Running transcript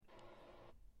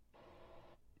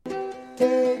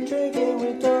Day drinking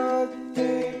with Doug.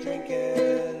 Day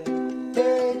drinking.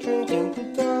 Day drinking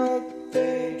with Doug.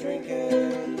 Day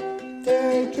drinking.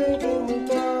 Day drinking with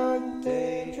Doug.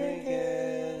 Day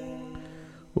drinking.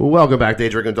 Welcome back, Day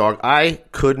Drinking Dog. I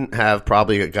couldn't have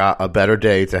probably got a better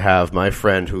day to have my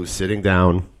friend who's sitting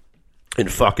down in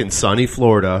fucking sunny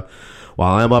Florida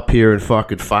while I'm up here in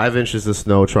fucking 5 inches of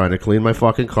snow trying to clean my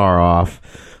fucking car off.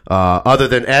 Other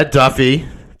than Ed Duffy.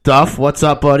 Duff, what's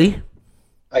up, buddy?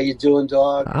 How you doing,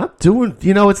 dog? I'm doing,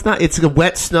 it's a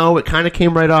wet snow. It kind of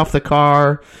came right off the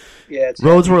car. Yeah,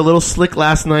 Roads were a little slick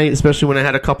last night, especially when I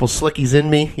had a couple slickies in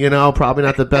me, probably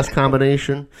not the best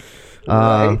combination.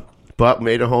 Right. But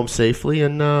made it home safely,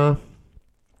 and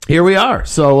here we are.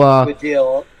 So, good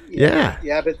deal. Yeah.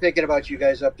 Yeah, I've been thinking about you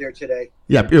guys up there today.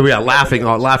 Yeah, laughing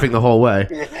the whole way.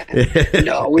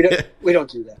 No, we don't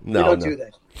do that. No, we don't no. do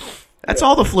that. That's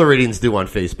all the Floridians do on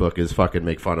Facebook is fucking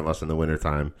make fun of us in the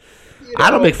wintertime. I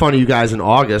don't make fun of you guys in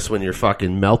August when you're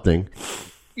fucking melting.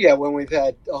 Yeah, when we've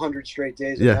had 100 straight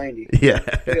days of 90. Yeah.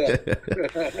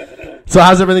 Yeah. So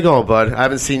how's everything going, bud? I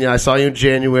haven't seen you. I saw you in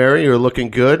January. You're looking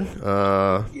good.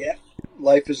 Yeah,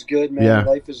 life is good, man. Yeah.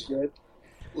 Life is good.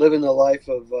 Living the life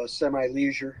of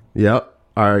semi-leisure. Yep.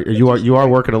 You are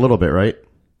working a little bit, right?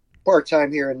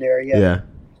 Part-time here and there, yeah. Yeah.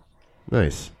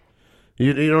 Nice.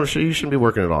 You shouldn't be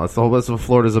working at all. That's what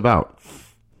Florida's about.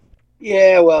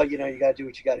 Yeah, well, you got to do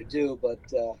what you got to do, but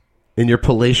In your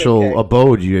palatial okay.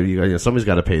 abode, somebody's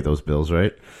got to pay those bills,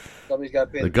 right? somebody's got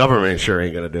to pay. The government sure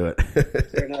ain't going to do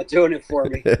it. They're not doing it for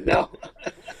me. No.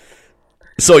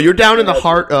 So you're down in the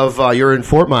heart of, you're in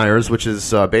Fort Myers, which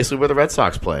is basically where the Red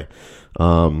Sox play.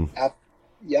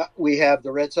 Yeah, we have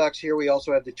the Red Sox here. We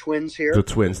also have the Twins here. The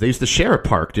Twins. They used to share a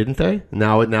park, didn't they?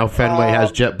 Now Fenway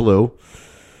has JetBlue.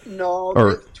 No,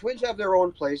 Or- the Twins have their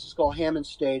own place. It's called Hammond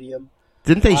Stadium.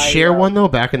 Didn't they share one, though,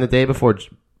 back in the day before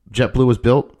JetBlue was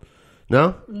built?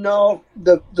 No? No,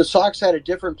 the Sox had a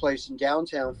different place in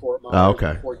downtown Fort Myers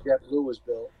okay. before JetBlue was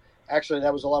built. Actually,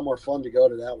 that was a lot more fun to go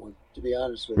to that one, to be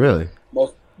honest with Really? you.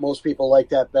 Most people like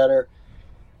that better.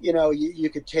 You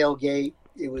could tailgate.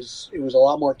 It was a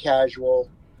lot more casual.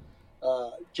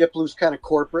 JetBlue's kind of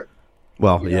corporate.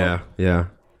 Well, yeah.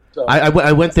 So,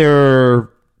 I went there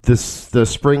the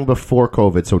spring before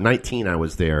COVID, so 19 I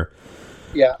was there.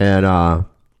 yeah. And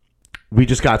we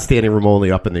just got standing room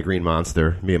only up in the Green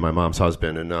Monster, me and my mom's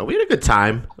husband, and we had a good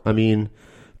time. I mean,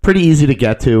 pretty easy to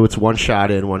get to. It's one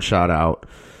shot in, one shot out.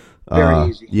 Very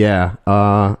easy. Yeah.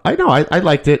 I know. I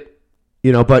liked it.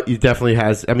 But it definitely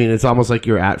has. I mean, it's almost like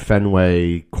you're at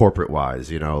Fenway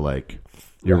corporate-wise. Like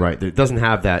you're right. It doesn't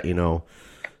have that.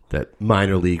 That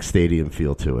minor league stadium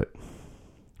feel to it,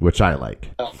 which I like.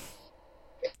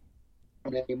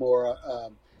 Anymore.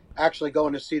 Actually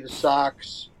going to see the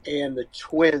Sox and the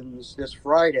Twins this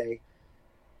Friday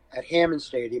at Hammond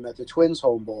Stadium at the Twins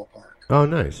home ballpark. Oh,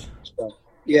 nice. So,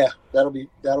 yeah, that'll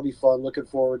be fun. Looking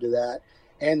forward to that.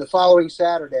 And the following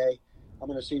Saturday, I'm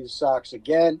going to see the Sox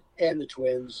again and the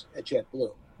Twins at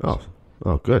JetBlue.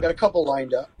 Oh, good. Got a couple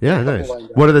lined up. Yeah, nice.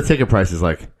 What are the ticket prices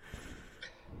like?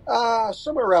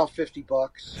 Somewhere around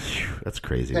 $50. Phew, that's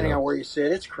crazy. Depending though. on where you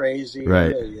sit, it's crazy.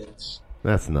 Right. It really is.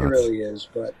 That's nuts. It really is.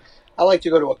 But I like to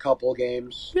go to a couple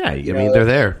games. Yeah, I mean, they're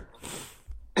there.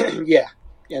 Yeah,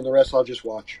 and the rest I'll just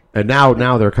watch. And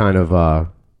now they're kind of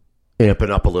amping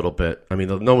up a little bit. I mean,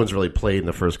 no one's really played in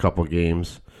the first couple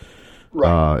games.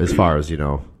 Right. As far as,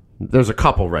 there's a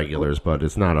couple regulars, but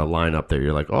it's not a lineup there.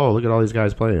 You're like, oh, look at all these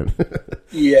guys playing.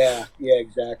 Yeah,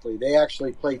 exactly. They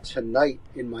actually play tonight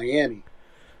in Miami.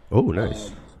 Oh,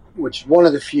 nice. Which is one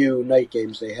of the few night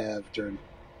games they have during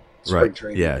spring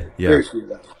training. Yeah. Very few of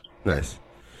them. Nice.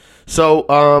 So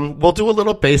we'll do a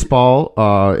little baseball.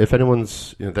 If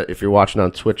anyone's, if you're watching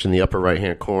on Twitch in the upper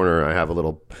right-hand corner, I have a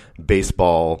little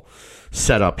baseball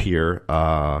setup here.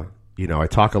 I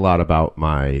talk a lot about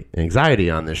my anxiety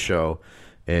on this show,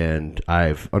 and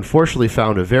I've unfortunately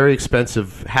found a very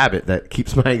expensive habit that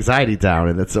keeps my anxiety down,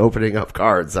 and that's opening up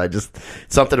cards. It's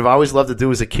something I've always loved to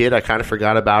do as a kid. I kind of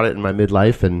forgot about it in my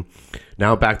midlife, and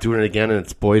now I'm back doing it again, and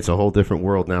it's a whole different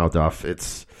world now, Duff.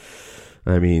 It's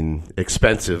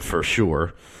expensive for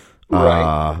sure.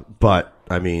 Right. But,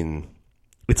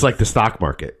 it's like the stock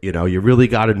market. You really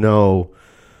got to know,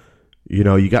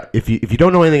 if you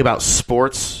don't know anything about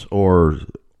sports or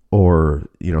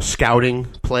scouting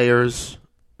players,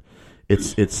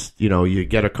 it's you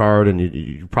get a card and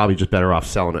you're probably just better off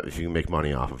selling it if you can make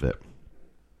money off of it.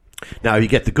 Now, you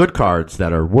get the good cards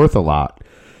that are worth a lot.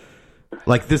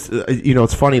 Like this,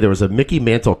 it's funny. There was a Mickey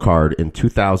Mantle card in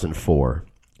 2004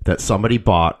 that somebody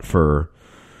bought for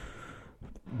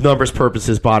numbers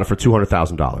purposes, bought it for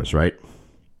 $200,000, right?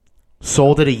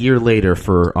 sold it a year later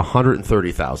for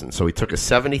 $130,000. So he took a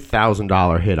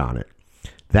 $70,000 hit on it.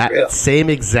 That same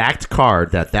exact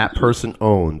card that person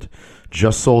owned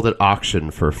just sold at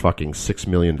auction for fucking $6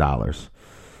 million.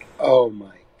 Oh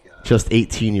my god! Just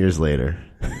 18 years later.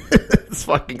 It's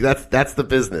fucking that's the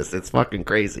business. It's fucking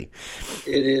crazy.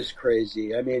 It is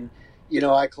crazy. I mean,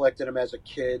 I collected them as a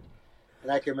kid,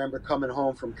 and I can remember coming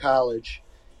home from college,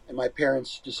 and my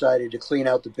parents decided to clean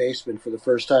out the basement for the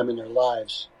first time in their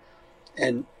lives,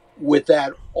 and with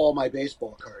that, all my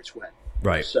baseball cards went.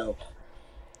 Right. So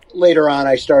later on,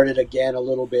 I started again a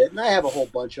little bit, and I have a whole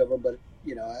bunch of them, but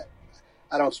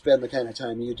I don't spend the kind of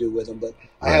time you do with them, but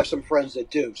I have some friends that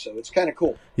do, so it's kind of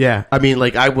cool. Yeah, I mean,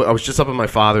 like I was just up at my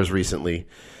father's recently,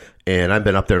 and I've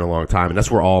been up there in a long time, and that's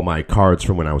where all my cards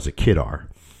from when I was a kid are.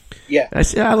 Yeah. And I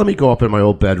said, let me go up in my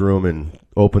old bedroom and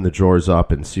open the drawers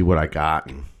up and see what I got.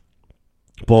 And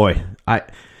boy,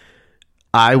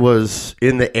 I was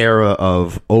in the era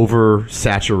of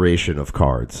oversaturation of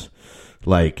cards.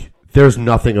 Like, there's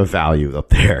nothing of value up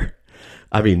there.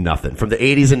 I mean, nothing. From the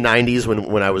 80s and 90s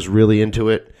when I was really into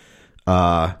it,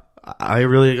 I don't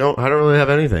really have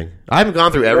anything. I haven't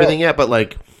gone through everything yet, but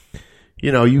like,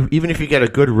 even if you get a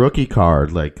good rookie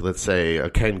card, like let's say a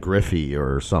Ken Griffey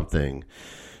or something,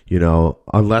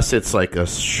 unless it's like a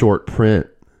short print,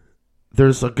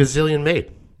 there's a gazillion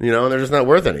made, and they're just not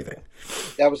worth anything.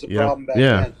 That was the problem back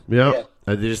then. Yeah.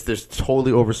 They're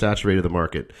totally oversaturated the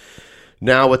market.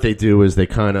 Now what they do is they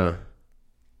kind of,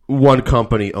 one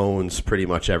company owns pretty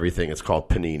much everything. It's called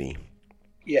Panini.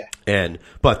 Yeah.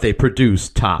 But they produce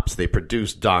Topps, they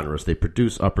produce Donruss, they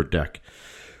produce Upper Deck.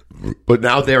 But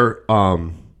now they're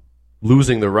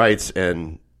losing the rights,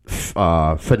 and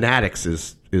Fanatics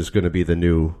is going to be the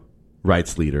new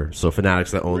rights leader. So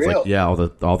Fanatics that owns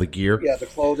all the gear. Yeah, the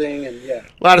clothing and a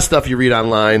lot of stuff you read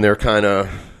online. They're kind of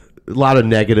a lot of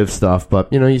negative stuff,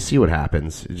 but you see what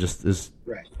happens. It just is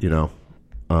right.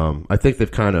 I think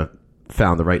they've kind of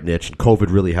found the right niche, and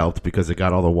COVID really helped because it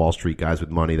got all the Wall Street guys with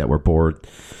money that were bored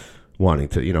wanting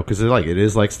to, because it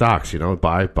is like stocks,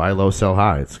 buy low, sell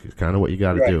high. It's kind of what you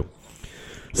got to do.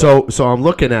 So I'm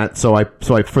looking at, so I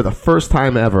for the first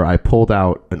time ever, I pulled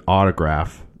out an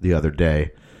autograph the other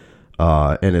day,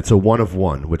 and it's a 1 of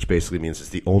 1, which basically means it's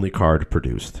the only card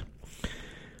produced.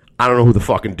 I don't know who the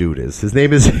fucking dude is. His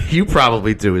name is, you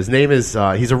probably do. His name is,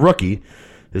 he's a rookie.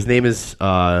 His name is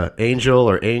Angel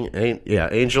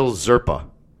Angel Zerpa,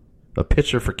 a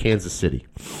pitcher for Kansas City.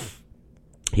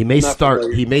 He may start.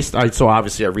 So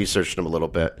obviously, I researched him a little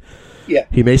bit. Yeah.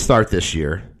 He may start this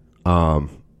year.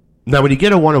 Now, when you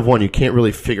get a 1 of 1, you can't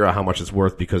really figure out how much it's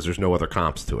worth because there's no other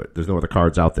comps to it. There's no other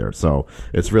cards out there, so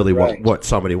it's really what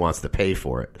somebody wants to pay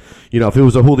for it. If it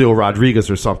was a Julio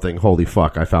Rodriguez or something, holy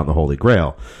fuck, I found the Holy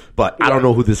Grail. But I don't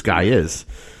know who this guy is,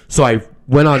 so I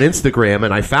went on Instagram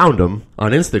and I found him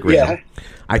on Instagram. Yeah.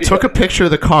 I took a picture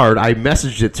of the card. I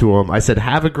messaged it to him. I said,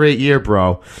 "Have a great year,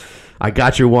 bro. I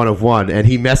got your 1 of 1." And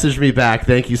he messaged me back,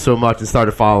 "Thank you so much," and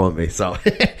started following me. So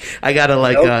I gotta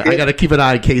I gotta keep an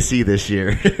eye on KC this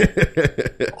year.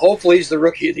 Hopefully he's the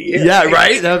rookie of the year. Yeah,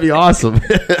 right? That'd be awesome.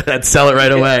 I'd sell it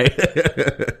right away.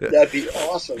 That'd be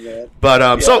awesome, man.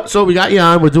 But so we got you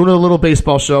on. We're doing a little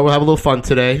baseball show. We'll have a little fun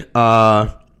today.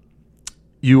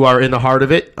 You are in the heart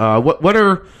of it.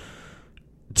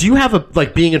 Do you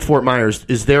have being in Fort Myers,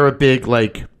 is there a big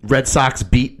Red Sox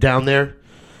beat down there?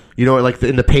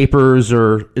 In the papers,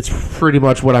 or it's pretty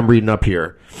much what I'm reading up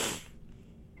here?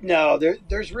 No,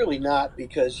 there's really not,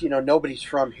 because nobody's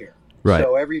from here. Right.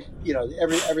 So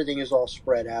everything is all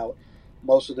spread out.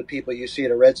 Most of the people you see at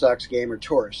a Red Sox game are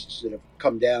tourists that have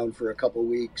come down for a couple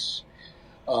weeks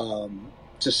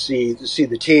to see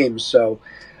the teams. So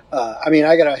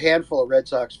I got a handful of Red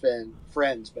Sox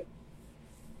friends, but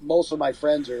most of my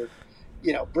friends are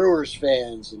Brewers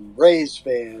fans and Rays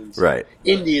fans, right?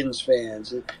 Indians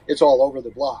fans. It's all over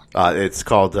the block. It's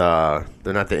called.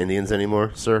 They're not the Indians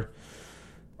anymore, sir.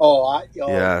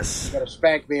 Yes. You got to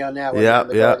spank me on that one.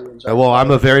 Yeah. Well,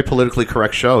 I'm a very politically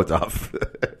correct show, Duff.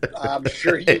 I'm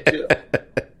sure you do.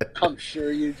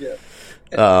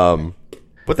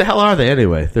 What the hell are they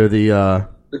anyway? They're the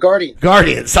Guardians.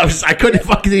 Guardians. I couldn't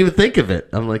fucking even think of it.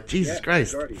 I'm like, Jesus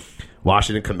Christ.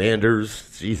 Washington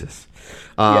Commanders. Jesus.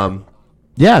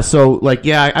 So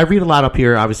I read a lot up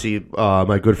here. Obviously,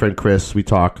 my good friend Chris, we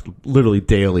talk literally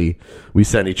daily. We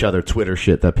send each other Twitter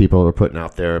shit that people are putting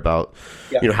out there about,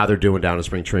 how they're doing down in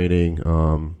spring training.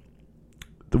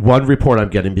 The one report I'm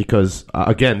getting, because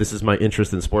again, this is my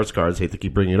interest in sports cards. Hate to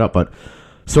keep bringing it up, but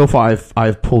so far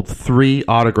I've pulled 3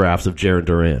 autographs of Jarren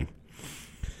Duran.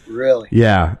 Really?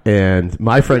 Yeah, and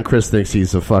my friend Chris thinks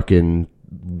he's a fucking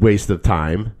waste of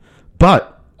time,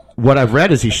 but what I've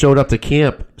read is he showed up to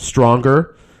camp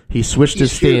stronger. He switched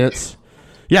his huge. stance.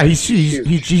 Yeah,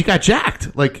 he got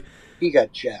jacked. Like He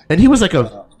got jacked. and he was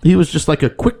just like a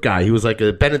quick guy. He was like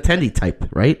a Benintendi type,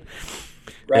 right?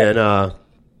 Right.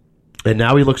 And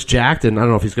now he looks jacked. And I don't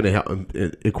know if he's going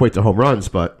to equate to home runs,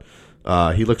 but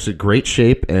he looks in great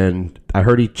shape. And I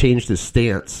heard he changed his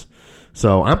stance.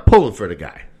 So I'm pulling for the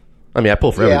guy. I mean, I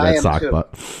pull for every Red Sox, too.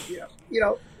 but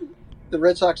The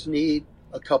Red Sox need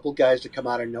a couple guys to come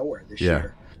out of nowhere this Yeah.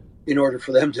 year in order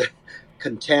for them to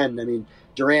contend. I mean,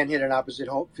 Duran hit an opposite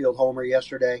field homer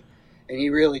yesterday, and he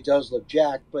really does look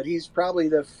jacked, but he's probably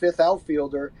the fifth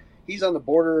outfielder. He's on the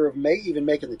border of even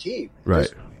making the team. right,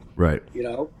 Just, right,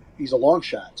 he's a long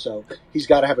shot, so he's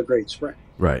got to have a great spring.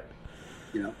 right.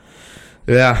 You know,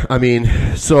 Yeah, I mean,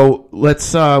 so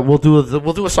let's we'll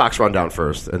do a Sox rundown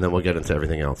first, and then we'll get into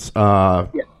everything else.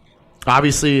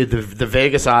 Obviously, the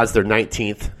Vegas odds, they're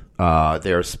 19th.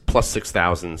 There's plus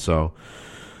 6,000, so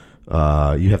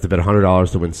you have to bet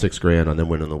 $100 to win $6,000 on them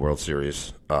winning the World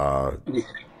Series.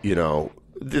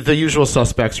 The usual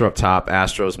suspects are up top: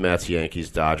 Astros, Mets, Yankees,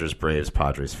 Dodgers, Braves,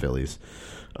 Padres, Phillies.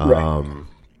 Right.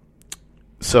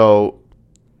 So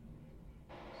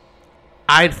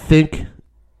I'd think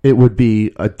it would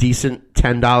be a decent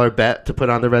 $10 bet to put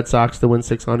on the Red Sox to win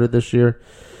 600 this year.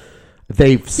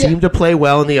 They seem to play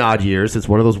well in the odd years. It's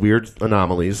one of those weird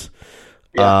anomalies.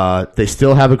 Yeah. They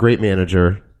still have a great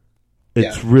manager.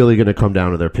 It's really going to come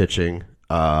down to their pitching.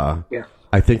 I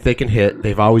think they can hit.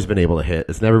 They've always been able to hit.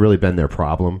 It's never really been their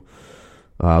problem.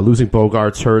 Losing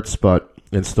Bogarts hurts,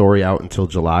 and Story out until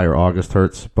July or August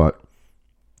hurts. But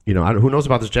who knows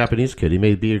about this Japanese kid? He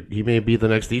may be the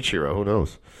next Ichiro. Who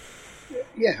knows?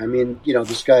 Yeah, I mean,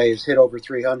 this guy has hit over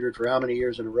 300 for how many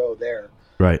years in a row there?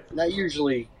 Right. And that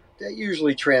usually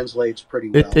translates pretty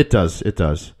well. It does. It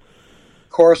does.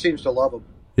 Cora seems to love him.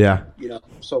 Yeah.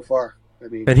 So far. I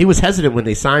mean, and he was hesitant when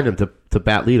they signed him to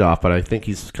bat leadoff, but I think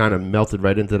he's kind of melted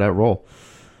right into that role.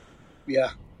 Yeah,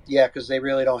 because they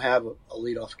really don't have a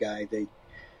leadoff guy.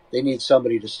 They need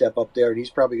somebody to step up there, and he's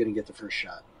probably going to get the first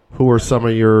shot. Who are some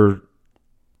of your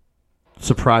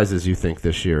surprises you think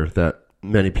this year that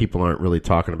many people aren't really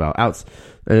talking about?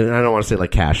 And I don't want to say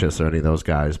like Cassius or any of those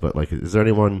guys, but like, is there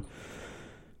anyone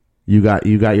you got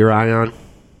your eye on?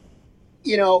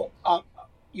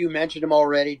 You mentioned him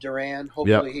already, Duran.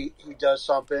 Hopefully he does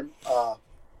something.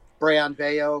 Brayan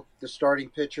Bello, the starting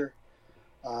pitcher.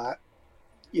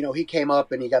 He came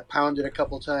up and he got pounded a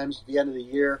couple times at the end of the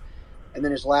year. And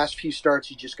then his last few starts,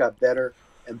 he just got better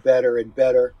and better and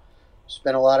better.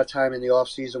 Spent a lot of time in the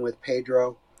offseason with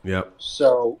Pedro. Yep.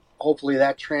 So hopefully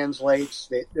that translates.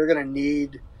 They're going to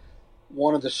need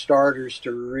one of the starters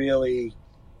to really,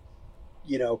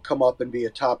 come up and be a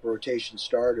top rotation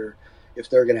starter if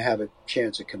they're going to have a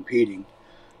chance of competing.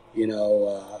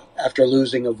 After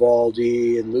losing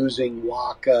Evaldi and losing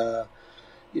Waka,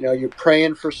 you're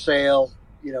praying for Sale.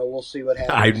 We'll see what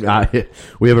happens.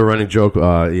 We have a running joke,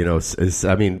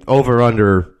 over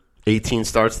under 18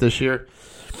 starts this year.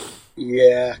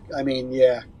 Yeah,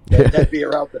 that'd be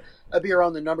around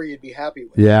the number you'd be happy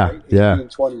with. Yeah, right? 18,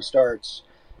 20 starts,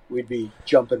 we'd be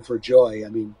jumping for joy.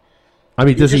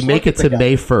 Does he make it to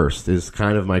May 1st is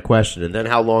kind of my question. And then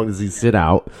how long does he sit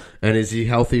out? And is he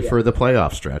healthy for the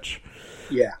playoff stretch?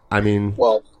 Yeah.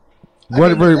 What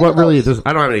really does?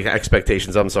 I don't have any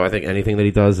expectations of him, so I think anything that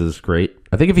he does is great.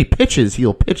 I think if he pitches,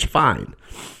 he'll pitch fine.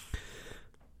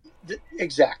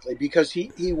 Exactly, because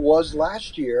he was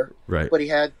last year, right? But he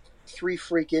had 3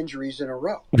 freak injuries in a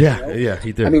row. Yeah,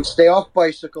 he did. Stay off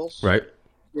bicycles. Right.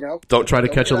 Don't try to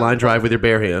catch a line drive with your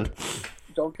bare hand.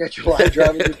 Don't catch a line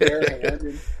drive with your bare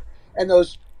hand. And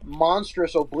those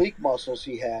monstrous oblique muscles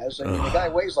he has. The guy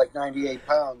weighs like 98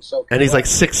 pounds. And he's like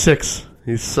 6'6".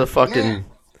 He's so fucking... Yeah.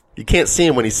 You can't see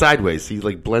him when he's sideways. He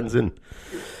like blends in.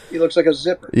 He looks like a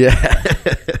zipper. Yeah.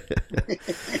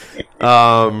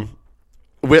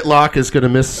 Whitlock is going to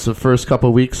miss the first couple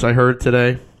of weeks, I heard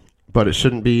today. But it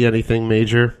shouldn't be anything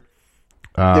major.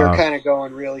 They're kind of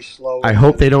going really slow. I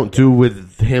hope they don't do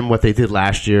with him what they did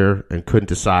last year and couldn't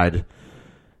decide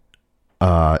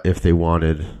if they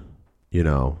wanted,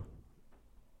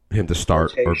 him to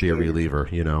start or be a reliever.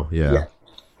 Yeah.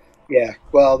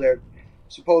 Well, they're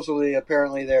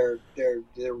apparently they're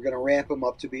going to ramp him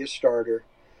up to be a starter,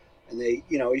 and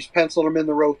he's penciled him in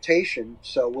the rotation.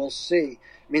 So we'll see.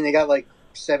 They got like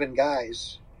 7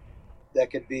 guys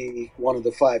that could be one of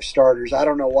the 5 starters. I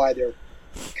don't know why they're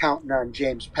counting on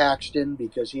James Paxton,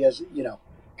 because he has,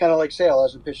 kind of like Sale,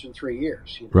 hasn't pitched in 3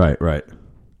 years. Right.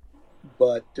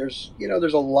 But there's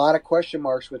a lot of question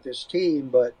marks with this team.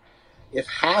 But if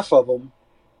half of them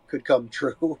could come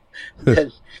true,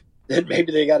 then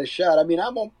maybe they got a shot. I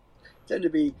don't tend to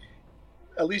be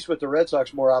at least with the Red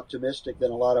Sox, more optimistic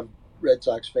than a lot of Red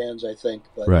Sox fans, I think.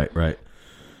 But Right.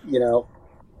 you know,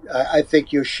 I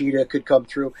think Yoshida could come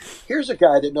through. Here's a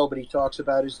guy that nobody talks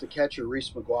about is the catcher,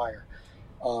 Reese McGuire.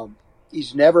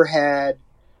 He's never had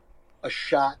a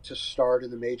shot to start in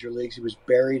the major leagues. He was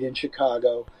buried in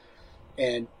Chicago.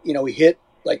 And, he hit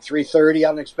like 330. I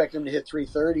don't expect him to hit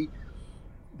 330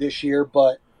 this year,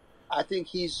 but I think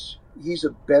he's a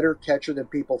better catcher than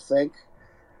people think.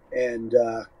 And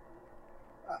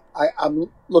I'm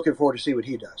looking forward to see what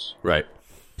he does. Right.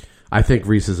 I think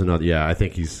Reese is another. Yeah, I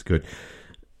think he's good.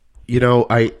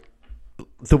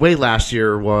 The way last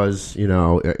year was,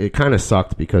 it kind of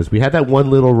sucked because we had that one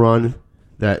little run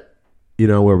that,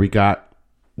 where we got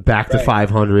back to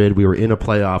 500. We were in a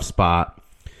playoff spot,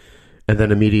 and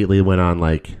then immediately went on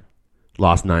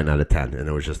lost 9 out of 10, and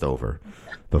it was just over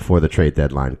before the trade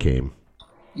deadline came.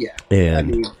 Yeah,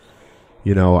 and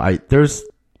there's.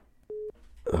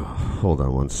 Hold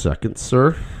on one second,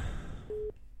 sir.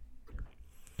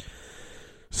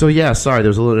 So, yeah, sorry, there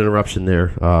was a little interruption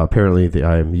there. Apparently,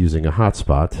 I'm using a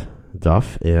hotspot,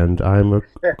 Duff, and I'm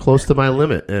close to my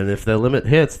limit. And if the limit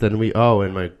hits, then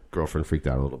and my girlfriend freaked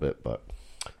out a little bit, but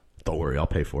don't worry, I'll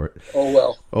pay for it.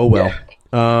 Oh, well.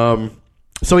 Yeah.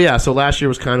 So last year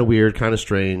was kind of weird, kind of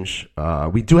strange. We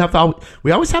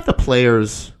always have the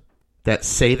players that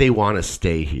say they want to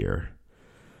stay here.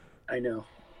 I know.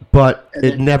 But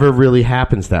it never really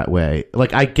happens that way.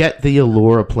 I get the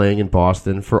allure of playing in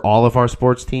Boston for all of our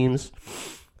sports teams.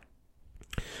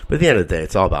 But at the end of the day,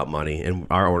 it's all about money. And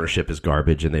our ownership is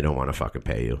garbage, and they don't want to fucking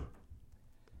pay you.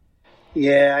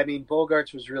 Yeah,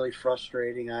 Bogarts was really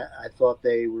frustrating. I thought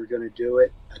they were going to do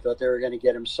it. I thought they were going to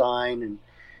get him signed. And,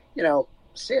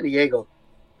 San Diego,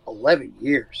 11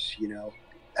 years,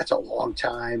 that's a long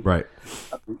time. Right.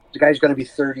 The guy's going to be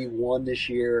 31 this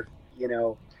year,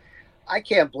 I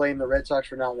can't blame the Red Sox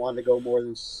for not wanting to go more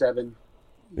than 7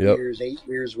 years, 8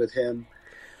 years with him.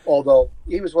 Although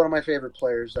he was one of my favorite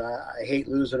players. I hate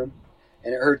losing him,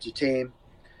 and it hurts the team.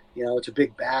 It's a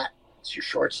big bat. It's your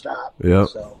shortstop. Yeah.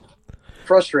 So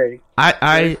frustrating.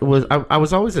 I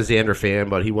was always a Xander fan,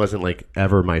 but he wasn't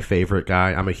ever my favorite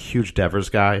guy. I'm a huge Devers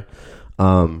guy.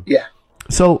 Yeah.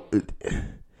 So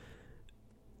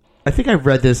I think I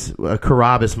read this.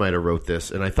 Carabas might have wrote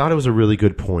this, and I thought it was a really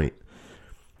good point.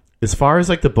 As far as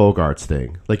the Bogarts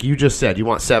thing, you just said, you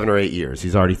want 7 or 8 years.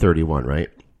 He's already 31, right?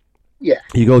 Yeah.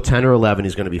 You go 10 or 11,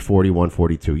 he's going to be 41,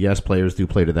 42. Yes, players do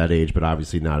play to that age, but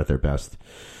obviously not at their best.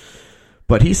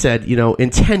 But he said, in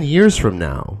 10 years from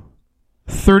now,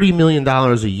 $30 million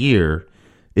a year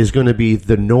is going to be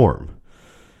the norm,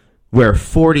 where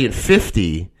 40 and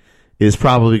 50 is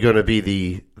probably going to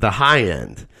be the high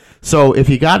end. So if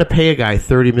you got to pay a guy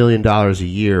 $30 million a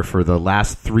year for the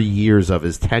last 3 years of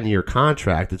his 10-year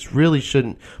contract, it really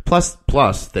shouldn't.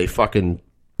 Plus, they fucking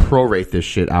prorate this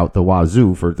shit out the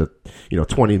wazoo for the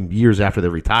 20 years after they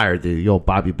retired, the old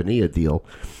Bobby Bonilla deal.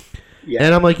 Yeah.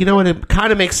 And I'm like, what? It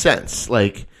kind of makes sense.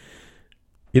 I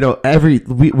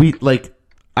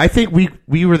think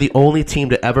we were the only team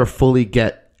to ever fully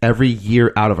get every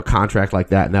year out of a contract like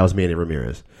that, and that was Manny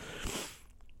Ramirez.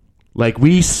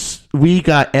 We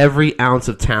got every ounce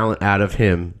of talent out of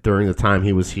him during the time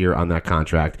he was here on that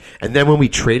contract. And then when we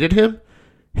traded him,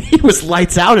 he was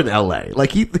lights out in L.A.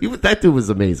 That dude was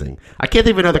amazing. I can't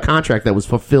think of another contract that was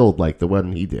fulfilled like the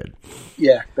one he did.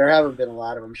 Yeah, there haven't been a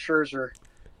lot of them. Scherzer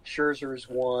is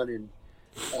one, and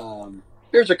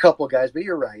there's a couple of guys, but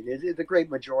you're right. The great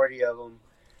majority of them,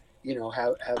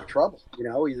 have trouble.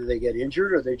 Either they get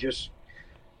injured or they just,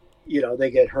 they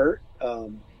get hurt.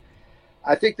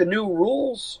 I think the new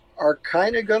rules are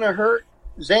kind of going to hurt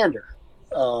Xander,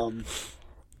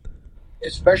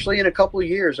 especially in a couple of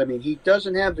years. He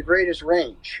doesn't have the greatest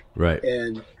range. Right.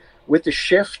 And with the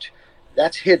shift,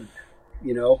 that's hidden.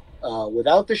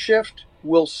 Without the shift,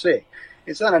 we'll see.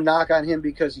 It's not a knock on him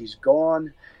because he's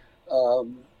gone.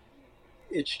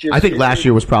 It's just. I think last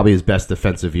year was probably his best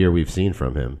defensive year we've seen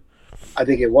from him. I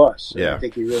think it was. Yeah. I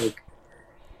think he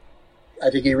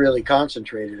really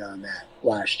concentrated on that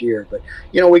last year. But,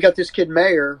 we got this kid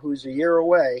Mayer who's a year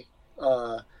away.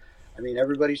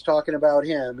 Everybody's talking about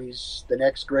him. He's the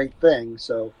next great thing.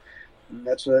 So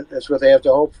that's what they have to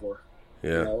hope for.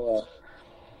 Yeah.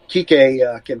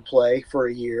 Kike can play for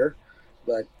a year,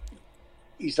 but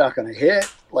he's not going to hit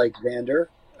like Xander.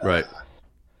 Right.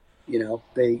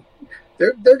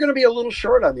 They're going to be a little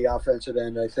short on the offensive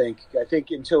end, I think. I think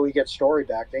until we get Story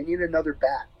back, they need another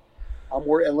bat. I'm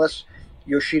worried unless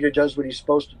Yoshida does what he's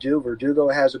supposed to do. Verdugo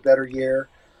has a better year.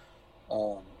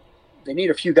 They need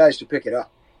a few guys to pick it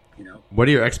up. What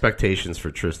are your expectations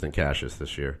for Tristan Casas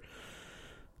this year?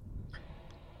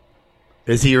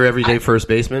 Is he your everyday first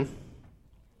baseman?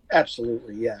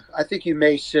 Absolutely, yeah. I think you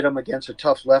may sit him against a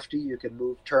tough lefty. You can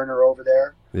move Turner over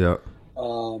there. Yeah.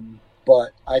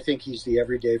 But I think he's the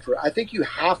everyday for. I think you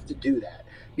have to do that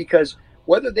because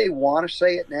whether they want to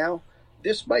say it now,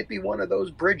 this might be one of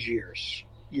those bridge years,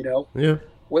 Yeah.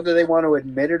 whether they want to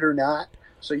admit it or not.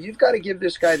 So you've got to give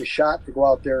this guy the shot to go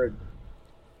out there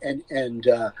and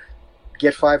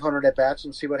get 500 at bats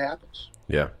and see what happens.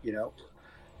 Yeah.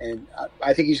 And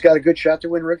I think he's got a good shot to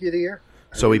win Rookie of the Year.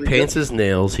 So he paints his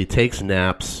nails. He takes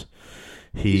naps.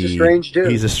 He's a strange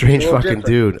dude. He's a strange fucking different.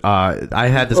 dude. I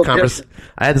had this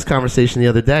conversation the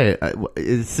other day.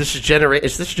 It's this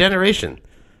generation.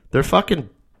 They're fucking.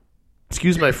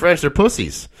 Excuse my French. They're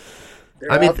pussies.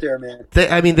 They're out there, man.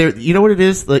 They're. You know what it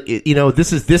is? Like,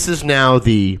 this is now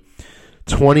the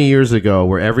 20 years ago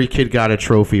where every kid got a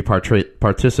trophy,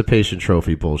 participation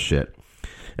trophy bullshit,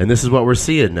 and this is what we're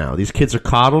seeing now. These kids are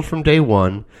coddled from day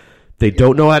one. They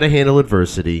don't know how to handle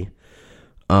adversity.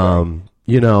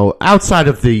 Outside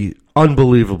of the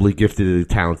unbelievably gifted and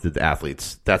talented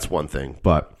athletes, that's one thing.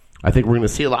 But I think we're going to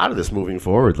see a lot of this moving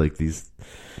forward. Like these,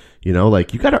 you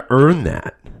got to earn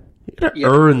that. You got to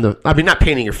earn not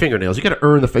painting your fingernails. You got to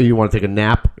earn you want to take a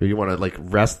nap or you want to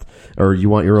rest or you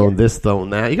want your own this, though,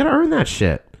 and that. You got to earn that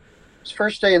shit. His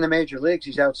first day in the major leagues,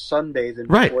 he's out sunbathing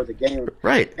before the game.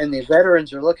 Right. And the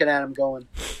veterans are looking at him going,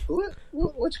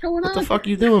 what's going on? What the fuck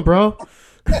you doing, bro?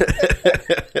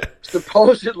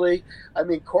 Supposedly,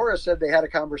 Cora said they had a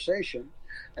conversation,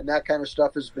 and that kind of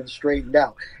stuff has been straightened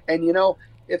out. And,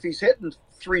 if he's hitting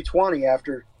 320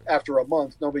 after a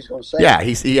month, nobody's going to say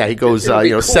he goes,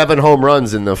 cool. 7 home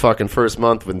runs in the fucking first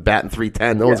month with batting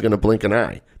 310. No one's going to blink an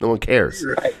eye. No one cares.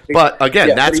 Right. But,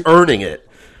 again, that's earning it.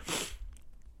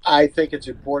 I think it's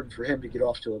important for him to get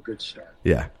off to a good start.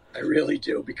 Yeah. I really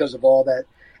do, because of all that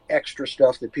extra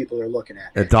stuff that people are looking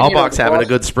at. And Dahlbach's having a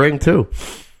good spring, too.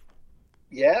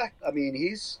 Yeah,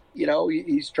 he's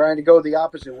he's trying to go the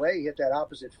opposite way. He hit that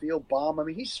opposite field bomb.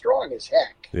 He's strong as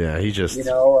heck. Yeah, he just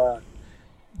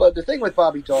But the thing with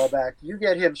Bobby Dahlbach, you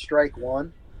get him strike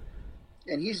one,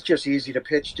 and he's just easy to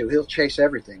pitch to. He'll chase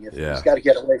everything. He's got to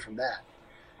get away from that.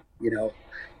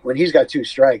 When he's got 2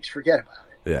 strikes, forget about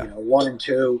it. Yeah. 1 and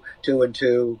 2, 2 and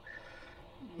 2.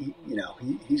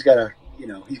 He's got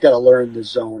to learn the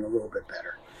zone a little bit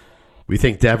better. We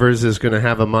think Devers is going to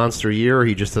have a monster year, or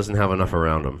he just doesn't have enough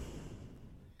around him?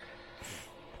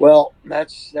 Well,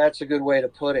 that's a good way to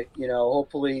put it.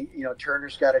 Hopefully,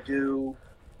 Turner's got to do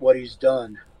what he's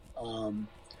done in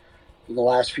the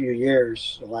last few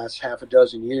years, the last half a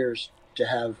dozen years, to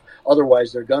have.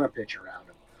 Otherwise, they're going to pitch around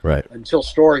him, right? Until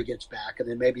Story gets back, and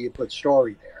then maybe you put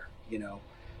Story there.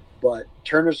 But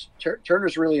Turner's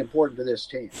really important to this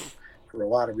team for a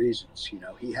lot of reasons.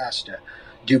 He has to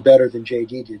do better than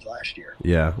JD did last year.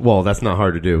 Yeah, well, that's not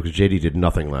hard to do because JD did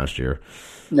nothing last year.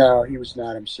 No, he was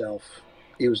not himself.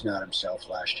 He was not himself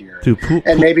last year. Dude,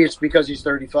 and maybe it's because he's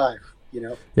 35,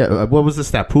 Yeah, what was the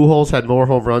stat? Pujols had more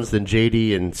home runs than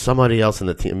JD and somebody else in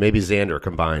the team, maybe Xander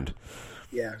combined.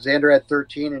 Yeah, Xander had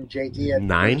 13 and JD had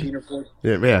 9? 13 or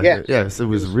 14. Yeah, so it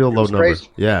was real low number.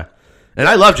 Yeah. And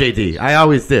I love JD. I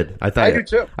always did. I do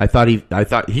too. I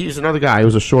thought he's another guy. It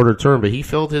was a shorter term, but he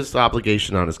filled his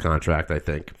obligation on his contract, I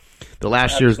think. The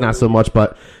last year is not so much,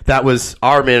 but that was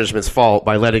our management's fault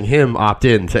by letting him opt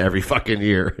in to every fucking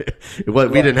year. We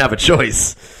didn't have a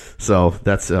choice. So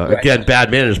that's, again,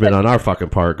 bad management on our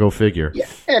fucking part. Go figure. Yeah,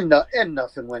 and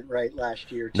nothing went right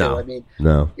last year, too.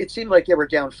 No. It seemed like they were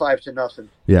down 5-0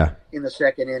 in the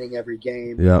second inning every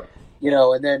game. Yeah.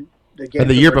 And then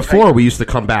the year before, we used to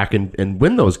come back and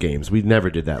win those games. We never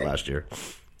did that last year.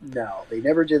 No, they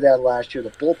never did that last year.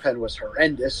 The bullpen was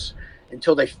horrendous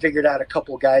until they figured out a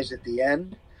couple guys at the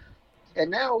end.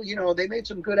 And now, they made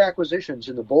some good acquisitions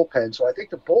in the bullpen, so I think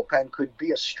the bullpen could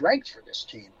be a strength for this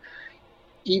team.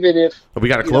 Even if... We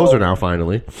got a closer now,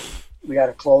 finally. We got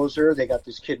a closer. They got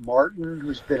this kid Martin,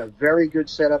 who's been a very good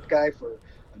setup guy for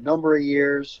a number of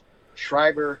years.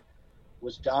 Schreiber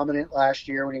was dominant last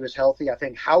year when he was healthy. I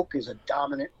think Houck is a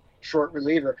dominant short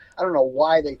reliever. I don't know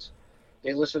why they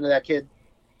listen to that kid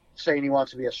saying he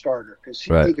wants to be a starter, because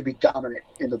he could be dominant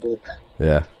in the bullpen.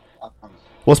 Yeah.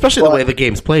 Well, especially the way the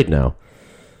game's played now.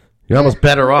 You're almost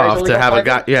better off to have a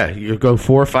guy. Yeah, you go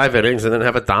 4 or 5 innings and then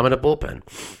have a dominant bullpen.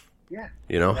 Yeah.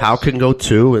 Houck can go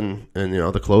 2 and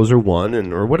the closer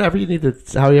 1 or whatever you need to,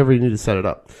 however you need to set it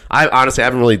up. I honestly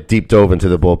haven't really deep dove into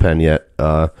the bullpen yet.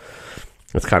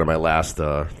 That's kind of my last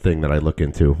thing that I look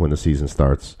into when the season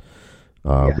starts.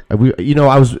 I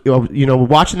was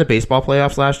watching the baseball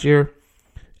playoffs last year.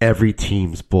 Every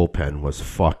team's bullpen was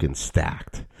fucking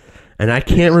stacked, and I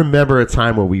can't remember a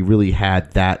time where we really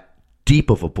had that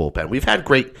deep of a bullpen. We've had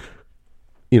great,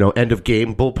 end of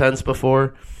game bullpens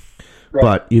before, Right.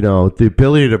 But, the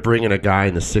ability to bring in a guy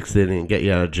in the 6th inning and get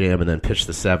you out of jam and then pitch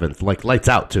the 7th, like lights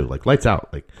out, too. Like lights out.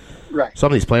 Like Right. some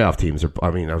of these playoff teams are, I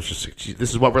was just, gee, this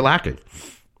is what we're lacking.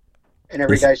 And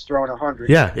every guy's throwing 100.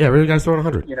 Yeah, every guy's throwing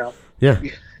 100. Yeah.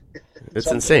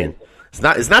 It's insane. It's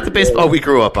not the baseball we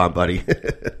grew up on, buddy.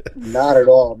 Not at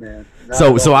all, man. Not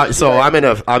So at all. I'm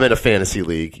in a fantasy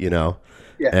league, Yeah.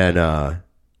 and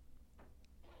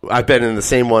I've been in the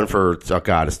same one for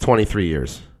it's 23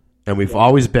 years, and we've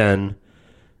always been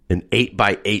an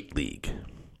 8x8 league,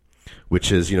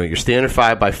 which is your standard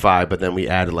 5x5, but then we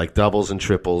added like doubles and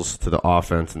triples to the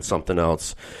offense and something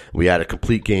else. We added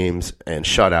complete games and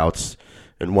shutouts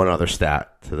and one other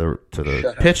stat to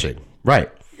the pitching,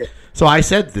 right? Yeah. So I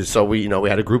said this. So we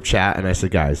had a group chat, and I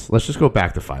said, guys, let's just go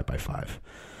back to 5x5.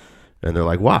 And they're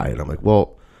like, why? And I'm like,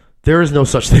 well, there is no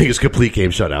such thing as complete game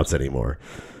shutouts anymore.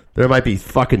 There might be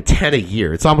fucking 10 a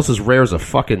year. It's almost as rare as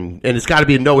and it's got to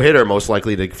be a no-hitter most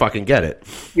likely to fucking get it.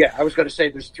 Yeah, I was going to say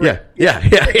there's 3. Yeah.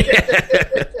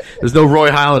 There's no Roy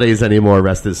Halladay anymore,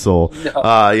 rest his soul.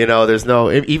 No. There's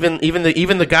no, even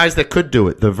the guys that could do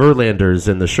it, the Verlanders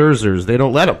and the Scherzers, they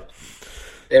don't let them.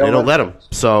 They don't let them.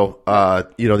 So,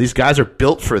 these guys are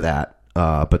built for that,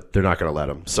 but they're not going to let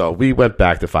them. So we went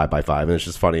back to 5x5, and it's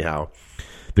just funny how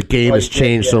the game has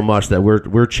changed so much that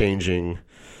we're changing,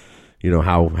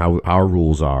 how our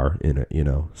rules are in it,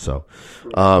 So,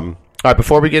 all right,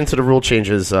 before we get into the rule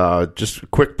changes, just a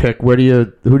quick pick. Who do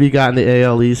you got in the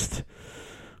AL East?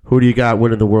 Who do you got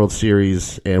winning the World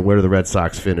Series, and where do the Red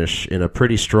Sox finish in a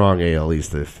pretty strong AL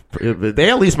East? The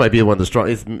AL East might be one of the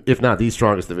strongest, if not the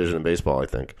strongest division in baseball, I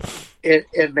think.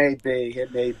 It may be.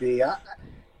 It may be. I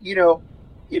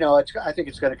think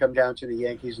it's going to come down to the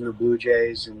Yankees and the Blue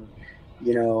Jays, and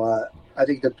I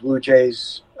think the Blue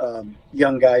Jays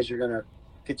young guys are going to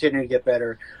continue to get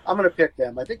better. I'm going to pick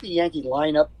them. I think the Yankee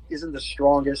lineup isn't the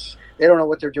strongest. They don't know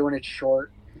what they're doing at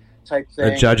short type thing.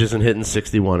 And Judge isn't hitting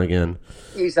 61 again.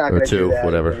 He's not going to do that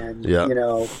whatever. again,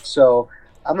 Yeah. So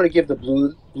I'm going to give the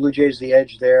Blue Jays the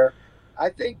edge there. I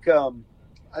think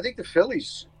the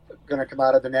Phillies are going to come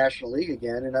out of the National League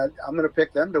again, and I'm going to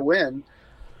pick them to win.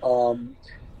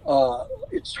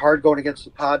 It's hard going against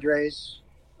the Padres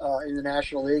in the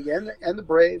National League and the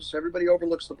Braves. Everybody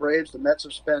overlooks the Braves. The Mets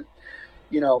have spent,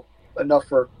 enough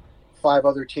for 5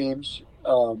 other teams.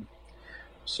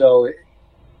 So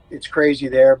it's crazy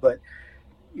there, but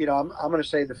I'm going to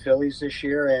say the Phillies this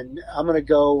year, and I'm going to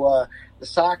go the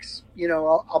Sox.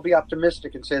 I'll be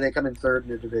optimistic and say they come in 3rd in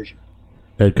the division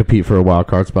And compete for a wild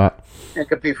card spot. and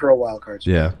compete for a wild card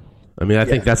spot. Yeah. I mean, I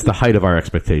think that's the height of our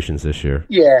expectations this year.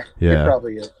 Yeah, Yeah. it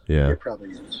probably is. Yeah. It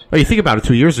probably is. Well, you think about it,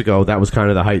 2 years ago, that was kind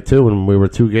of the height, too, when we were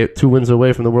two wins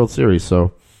away from the World Series.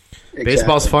 So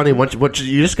baseball's funny. Once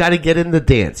you just got to get in the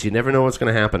dance. You never know what's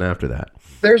going to happen after that.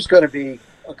 There's going to be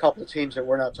a couple of teams that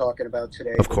we're not talking about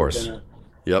today. Of course. That are gonna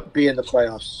Yep. be in the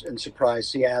playoffs and surprise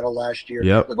Seattle last year.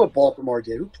 Yep. Look what Baltimore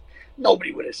did.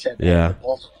 Nobody would have said that Yeah. about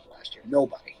Baltimore last year.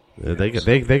 Nobody. Yeah,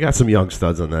 they got some young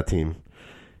studs on that team.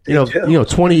 They You do. know,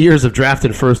 20 years of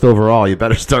drafting first overall. You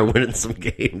better start winning some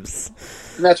games.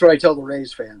 And that's what I tell the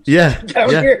Rays fans. Yeah,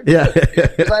 Down yeah, here. yeah.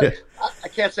 'Cause I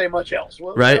can't say much else.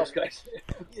 What Right. else can I say?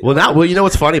 Well, you know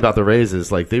what's funny about the Rays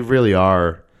is like they really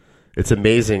are. It's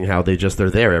amazing how they're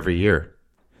there every year,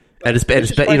 and it's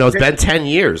been 10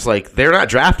 years. Like they're not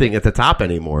drafting at the top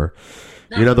anymore.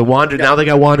 No. Now they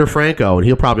got Wander Franco, and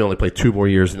he'll probably only play 2 more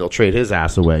years, and they'll trade his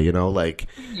ass away.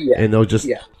 Yeah. And they'll just.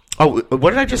 Yeah. Oh,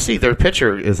 what did I just see? Their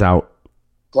pitcher is out.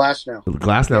 Glasnow.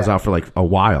 Glasnow's out for like a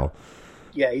while.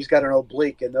 Yeah, he's got an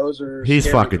oblique, and those are. He's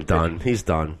scary fucking for done. He's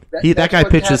done. That- That that's guy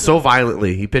what pitches happened. so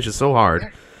violently. He pitches so hard.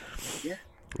 Yeah.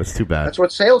 That's too bad. That's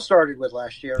what Sale started with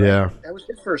last year. Right? Yeah. That was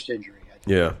his first injury. I think.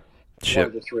 Yeah. One Shit.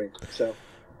 of the 3. So. All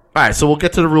right, so we'll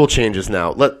get to the rule changes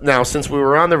now. Now, since we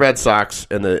were on the Red Sox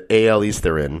and the AL East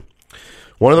they're in,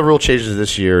 one of the rule changes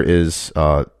this year is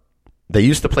they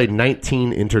used to play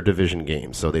 19 interdivision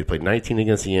games. So they played 19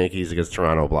 against the Yankees, against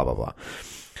Toronto, blah, blah, blah.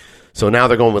 So now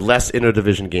they're going with less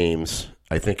interdivision games.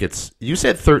 I think you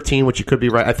said 13, which you could be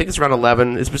right. I think it's around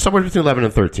 11. It's somewhere between 11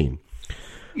 and 13.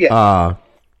 Yeah.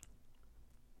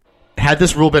 Had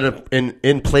this rule been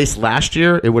in place last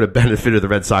year, it would have benefited the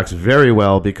Red Sox very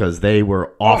well because they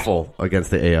were awful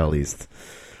against the AL East.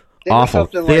 They were Awful.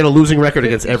 something They had a like losing record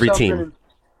against every 50-something team. and-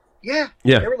 Yeah.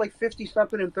 Yeah. They were like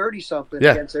 50-something and 30-something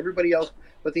Yeah. against everybody else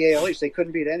but the AL East. They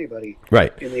couldn't beat anybody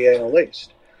Right. in the AL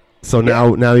East. So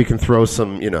now you can throw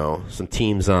some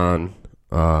teams on.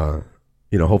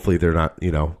 Hopefully they're not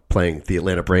playing the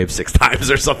Atlanta Braves 6 times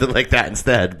or something like that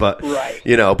instead. But Right.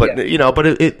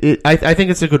 I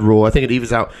think it's a good rule. I think it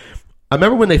evens out. I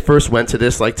remember when they first went to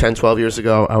this like 10, 12 years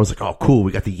ago, I was like, oh, cool,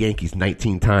 we got the Yankees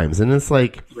 19 times. And it's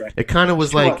like, it kind of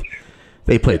was like,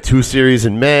 they played 2 series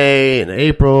in May and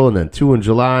April and then 2 in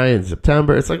July and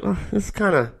September. It's like, oh, it's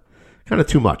kind of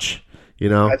too much. You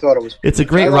know, I thought it was. It's a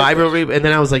great rivalry, and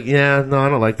then I was like, "Yeah, no, I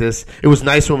don't like this." It was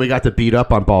nice when we got to beat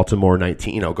up on Baltimore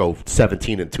 19, go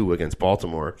 17-2 against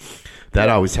Baltimore. That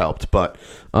always helped, but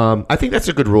I think that's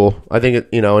a good rule. I think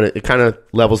and it kind of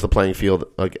levels the playing field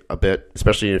like a bit,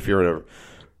 especially if you're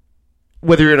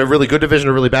whether you're in a really good division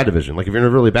or really bad division. Like if you're in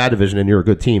a really bad division and you're a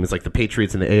good team, it's like the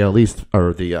Patriots in the AL East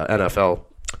or the NFL.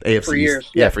 AFC for years,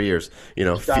 East. Yeah, for years.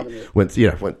 Went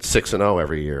 6-0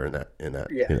 every year in that.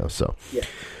 Yeah. So. Yeah.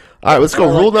 All right, let's go.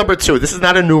 Rule number 2. This is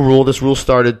not a new rule. This rule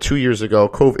started 2 years ago.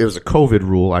 It was a COVID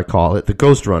rule, I call it. The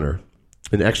Ghost Runner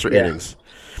in extra innings.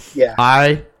 Yeah.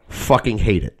 I fucking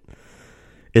hate it.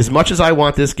 As much as I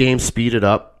want this game speeded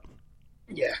up,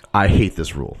 I hate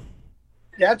this rule.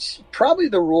 That's probably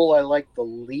the rule I like the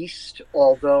least,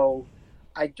 although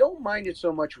I don't mind it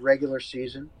so much regular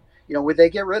season. Would they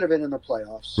get rid of it in the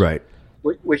playoffs? Right.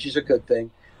 Which is a good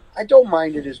thing. I don't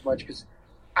mind it as much because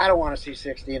I don't want to see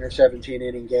 16 or 17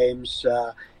 inning games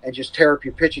and just tear up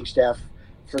your pitching staff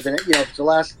for if it's the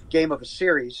last game of a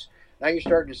series. Now you're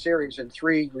starting a series and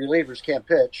 3 relievers can't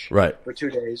pitch for 2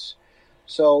 days.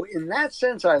 So in that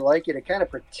sense, I like it. It kind of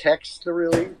protects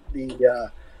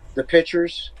the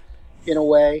pitchers in a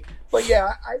way. But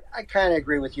yeah, I kind of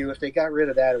agree with you. If they got rid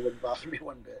of that, it wouldn't bother me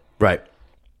one bit. Right.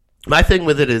 My thing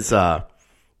with it is,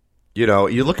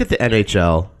 you look at the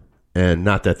NHL. And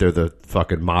not that they're the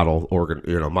fucking model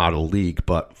model league,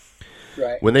 but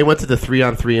when they went to the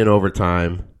 3-on-3 in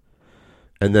overtime,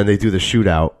 and then they do the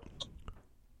shootout,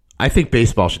 I think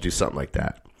baseball should do something like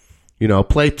that.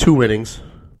 Play 2 innings,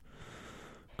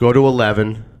 go to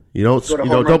 11.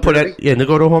 Don't put it. Yeah, and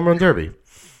go to a home run derby.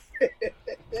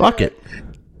 Fuck it.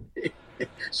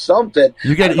 Something.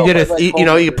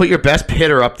 You put your best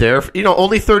hitter up there.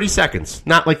 Only 30 seconds.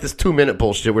 Not like this 2-minute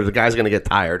bullshit where the guy's going to get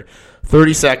tired.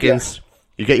 30 seconds. Yeah.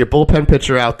 You get your bullpen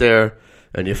pitcher out there,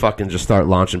 and you fucking just start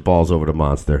launching balls over the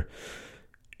monster.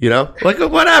 Like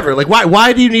whatever. Like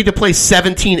why do you need to play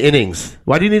 17 innings?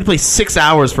 Why do you need to play 6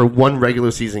 hours for one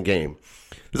regular season game?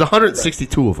 There's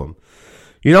 162 of them.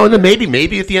 And then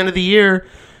maybe at the end of the year,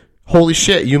 holy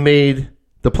shit, you made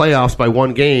the playoffs by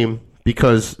 1 game.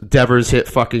 Because Devers hit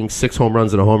fucking 6 home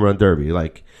runs in a home run derby.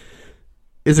 Like,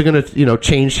 is it going to,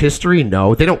 change history?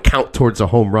 No. They don't count towards the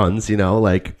home runs,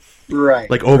 like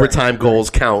overtime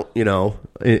goals count,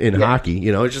 in hockey.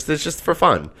 It's just for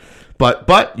fun.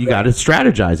 But you got to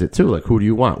strategize it too. Like, who do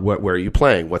you want? Where are you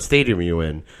playing? What stadium are you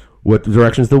in? What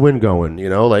direction's the wind going?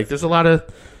 There's a lot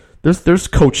of there's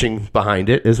coaching behind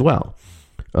it as well.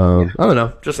 I don't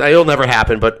know. It'll never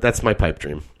happen, but that's my pipe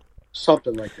dream.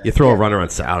 Something like that. You throw a runner on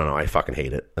set. I don't know. I fucking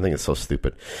hate it. I think it's so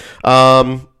stupid.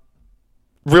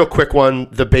 Real quick one.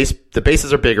 The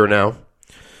bases are bigger now.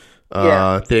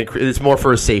 It's more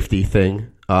for a safety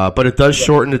thing. But it does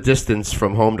shorten the distance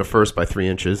from home to first by 3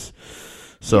 inches.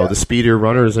 So the speedier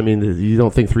runners, you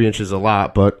don't think 3 inches is a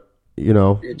lot, but,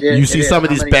 you see some of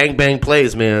these bang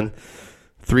plays, man.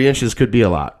 3 inches could be a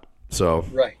lot. So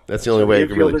that's the only way you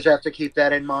can really... Infielders have to keep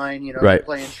that in mind. If you're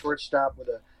playing shortstop with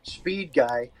a speed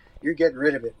guy, you're getting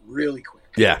rid of it really quick.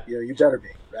 Yeah. You better be,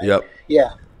 right? Yep.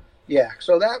 Yeah. Yeah.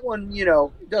 So that one,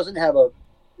 doesn't have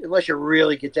unless you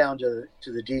really get down to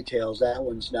the details, that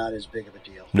one's not as big of a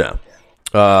deal. No.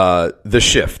 Yeah. The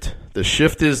shift. The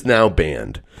shift is now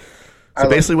banned. So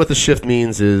basically what the shift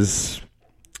means is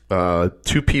 2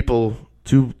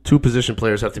 position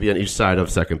players have to be on each side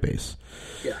of second base.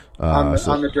 Yeah. On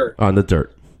the dirt. On the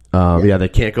dirt. They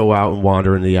can't go out and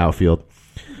wander in the outfield.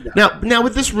 No. Now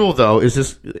with this rule though, is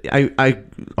this I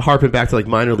harping back to like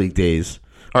minor league days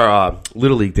or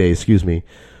little league days, excuse me.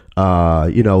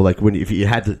 Like when if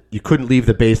you couldn't leave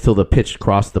the base till the pitch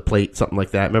crossed the plate, something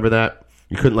like that. Remember that?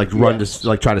 You couldn't run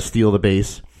to try to steal the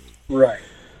base. Right.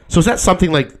 So is that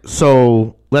something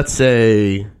let's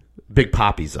say Big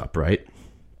Papi's up, right?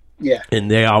 Yeah. And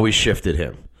they always shifted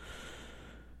him.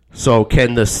 So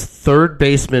can the third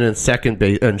baseman and second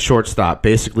base and shortstop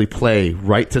basically play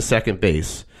right to second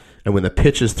base? And when the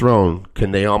pitch is thrown,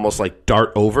 can they almost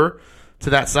dart over to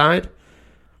that side?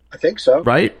 I think so.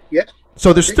 Right? Yeah.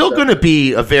 So there's still going to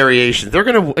be a variation. They're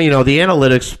going to, the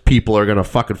analytics people are going to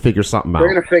fucking figure something out. They're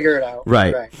going to figure it out.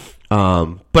 Right.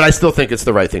 But I still think it's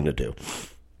the right thing to do.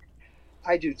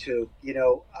 I do too.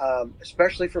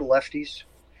 Especially for lefties.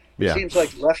 Yeah. It seems like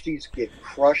lefties get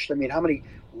crushed. How many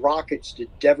rockets did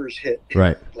Devers hit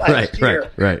last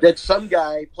year? Right. That some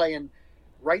guy playing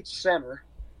right center,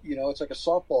 it's like a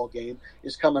softball game,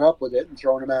 is coming up with it and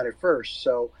throwing him out at first.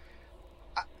 So,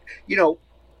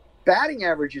 batting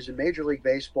averages in Major League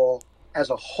Baseball as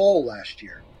a whole last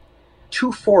year,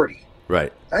 240.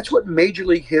 Right. That's what Major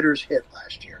League hitters hit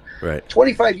last year. Right.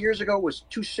 25 years ago was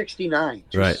 269,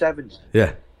 270. Right.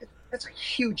 Yeah. That's a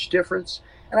huge difference.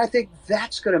 And I think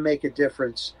that's going to make a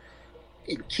difference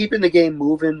in keeping the game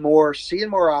moving more, seeing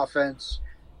more offense,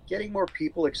 getting more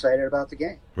people excited about the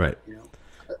game. Right. You know?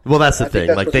 Well, that's the I think thing.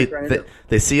 that's Like what they're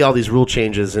they see all these rule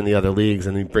changes in the other leagues,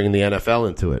 and they bring the NFL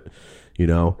into it. You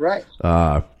know, Right.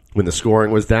 When the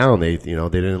scoring was down, they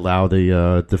didn't allow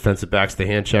the defensive backs to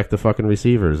hand check the fucking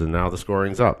receivers, and now the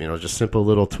scoring's up. You know, just simple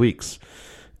little tweaks,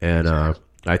 and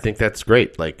I think that's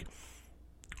great. Like,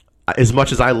 as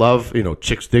much as I love,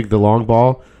 chicks dig the long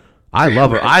ball, I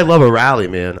love a rally,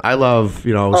 man. I love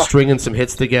stringing some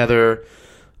hits together.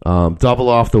 Double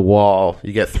off the wall.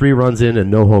 You get 3 runs in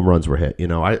and no home runs were hit.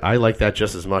 I like that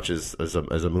just as much as a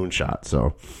moonshot.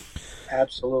 So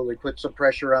Absolutely. Put some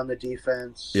pressure on the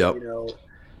defense, Yep.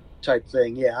 Type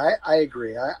thing. Yeah, I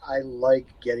agree. I like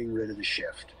getting rid of the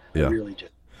shift. Yeah. I really do.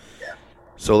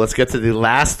 So let's get to the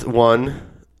last one.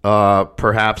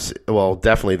 Perhaps, well,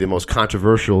 definitely the most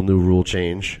controversial new rule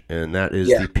change, and that is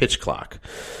the pitch clock.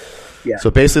 Yeah. So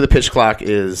basically, the pitch clock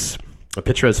is a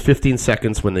pitcher has 15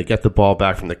 seconds when they get the ball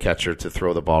back from the catcher to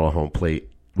throw the ball to home plate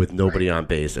with nobody on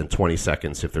base, and 20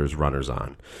 seconds if there's runners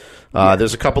on.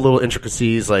 There's a couple little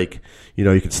intricacies, like,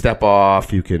 you can step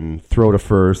off, you can throw to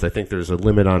first. I think there's a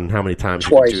limit on how many times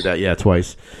you can do that. Yeah,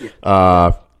 twice.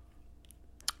 Yeah.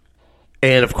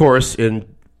 And, of course,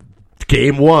 in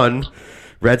Game 1,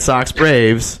 Red Sox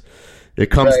Braves, it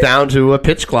comes down to a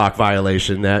pitch clock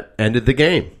violation that ended the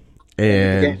game.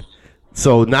 And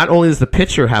so not only does the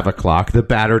pitcher have a clock, the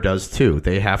batter does too.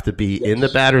 They have to be in the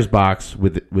batter's box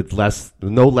with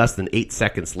no less than 8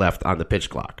 seconds left on the pitch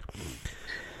clock.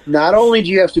 Not only do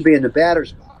you have to be in the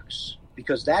batter's box,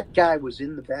 because that guy was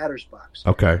in the batter's box.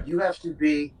 Okay. You have to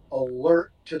be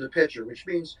alert to the pitcher, which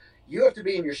means you have to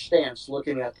be in your stance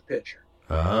looking at the pitcher.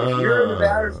 If you're in the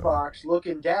batter's box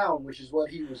looking down, which is what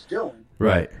he was doing,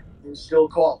 right, you still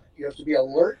call it. You have to be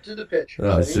alert to the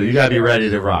pitcher. So you got to be ready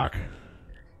to rock.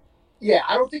 Yeah,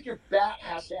 I don't think your bat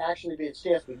has to actually be in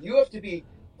stance, but you have to be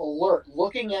alert,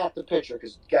 looking at the pitcher,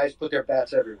 because guys put their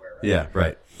bats everywhere. Right? Yeah,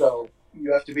 right. So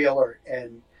you have to be alert.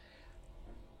 And,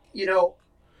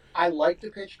 I like the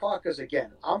pitch clock because,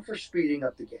 again, I'm for speeding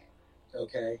up the game.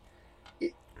 Okay?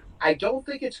 I don't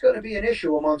think it's going to be an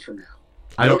issue a month from now.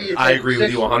 I agree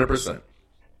with you 100%.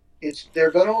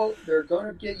 They're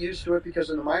gonna get used to it because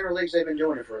in the minor leagues they've been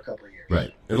doing it for a couple of years.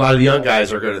 Right. A lot of the young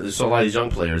guys are gonna. So a lot of these young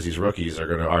players, these rookies, are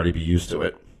gonna already be used to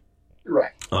it.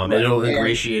 Right. And it'll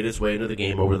ingratiate its way into the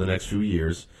game over the next few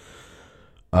years.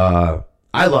 I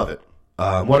love it.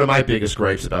 One of my biggest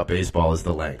gripes about baseball is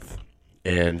the length,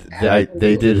 and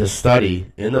they did a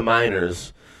study in the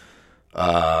minors.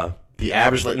 The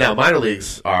average now minor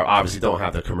leagues obviously don't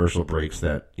have the commercial breaks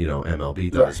that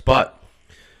MLB does, but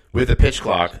with the pitch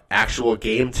clock, actual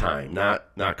game time,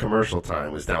 not commercial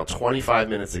time, was down 25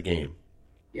 minutes a game.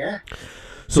 Yeah.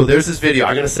 So there's this video.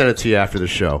 I'm going to send it to you after the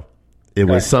show. It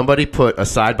was somebody put a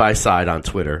side-by-side on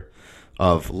Twitter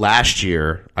of last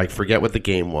year. I forget what the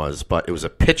game was, but it was a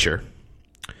pitcher.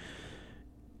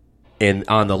 And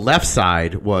on the left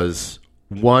side was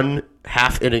 1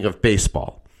 half inning of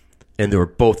baseball. And they were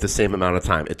both the same amount of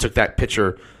time. It took that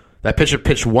pitcher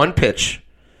pitched 1 pitch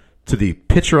to the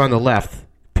pitcher on the left,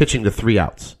 pitching to 3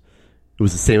 outs. It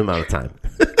was the same amount of time.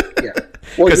 Yeah.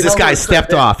 Because this guy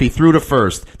stepped off, he threw to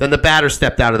first, then the batter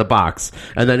stepped out of the box,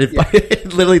 and then it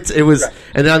was. Right.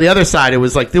 And then on the other side, it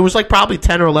was like there was like probably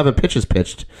 10 or 11 pitches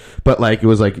pitched, but like it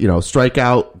was like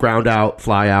strikeout, ground out,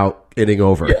 fly out, inning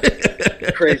over.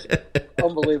 Yeah. Crazy,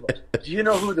 unbelievable. Do you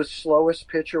know who the slowest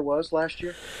pitcher was last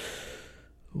year?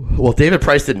 Well, David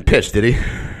Price didn't pitch, did he?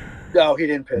 No, he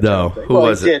didn't pitch. No, who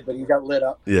was it? He did, but he got lit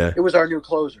up. Yeah, it was our new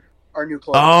closer.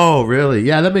 Oh, really?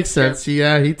 Yeah, that makes sense.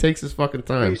 Yeah, he takes his fucking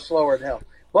time. He's slower than hell,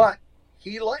 but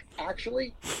he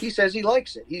says he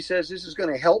likes it. He says this is going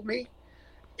to help me,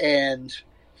 and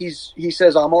he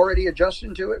says I'm already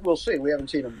adjusting to it. We'll see. We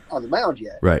haven't seen him on the mound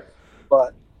yet, right?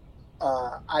 But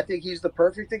I think he's the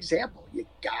perfect example. You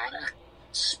gotta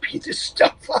speed this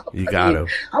stuff up. You gotta.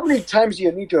 How many times do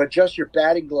you need to adjust your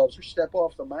batting gloves or step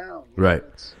off the mound? Right.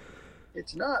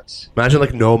 It's nuts. Imagine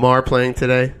like Nomar playing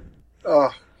today. Oh,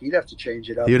 he'd have to change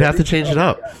it up. He would have to change it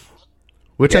up.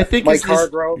 Which I think Mike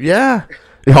Hargrove. Yeah.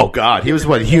 Oh, God. He was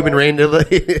what? Human Rain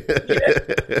Delay?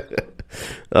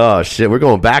 Oh, shit. We're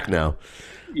going back now.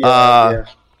 Yeah.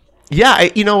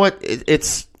 You know what?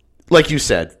 It's like you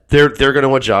said. They're going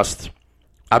to adjust.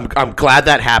 I'm glad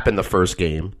that happened the first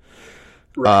game.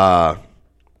 Right.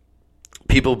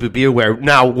 People be aware.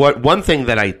 Now, one thing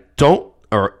that I don't,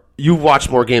 or you watched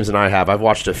more games than I have. I've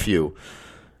watched a few.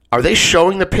 Are they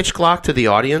showing the pitch clock to the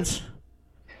audience?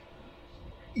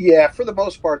 Yeah, for the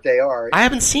most part they are. I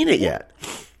haven't seen it yet.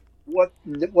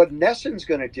 What Nesson's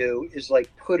going to do is like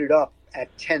put it up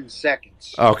at 10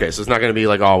 seconds. Okay, so it's not going to be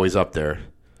like always up there.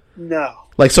 No.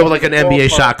 Like so, like an NBA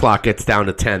ballpark- shot clock gets down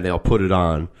to 10, they'll put it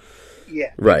on.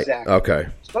 Yeah, Right. exactly. Okay.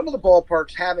 Some of the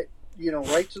ballparks have it,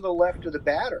 right to the left of the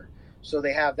batter. So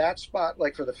they have that spot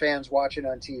like for the fans watching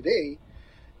on TV,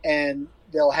 and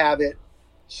they'll have it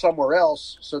somewhere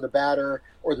else so the batter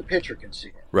or the pitcher can see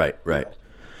it. Right.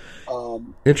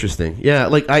 Interesting. Yeah,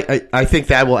 like I think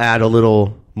that will add a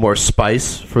little more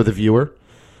spice for the viewer.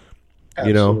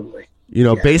 Absolutely.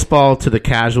 Yeah. Baseball to the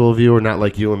casual viewer, not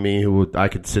like you and me, I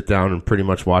could sit down and pretty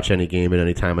much watch any game at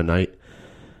any time of night.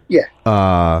 Yeah.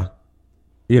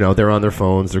 They're on their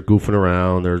phones, they're goofing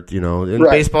around, and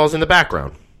Right. baseball's in the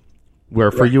background.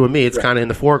 Where for Right. you and me, it's Right. kind of in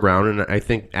the foreground, and I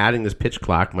think adding this pitch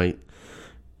clock might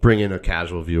bring in a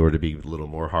casual viewer to be a little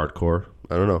more hardcore.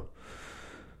 I don't know.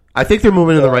 I think they're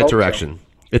moving in the I right hope so. direction.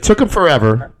 It took them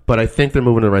forever, but I think they're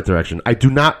moving in the right direction. I do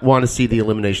not want to see the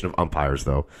elimination of umpires,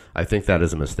 though. I think that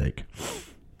is a mistake.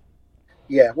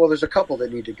 Yeah. Well, there's a couple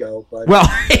that need to go, but Well,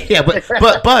 yeah, but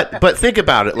think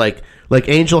about it, like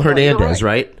Angel Hernandez,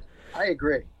 right? I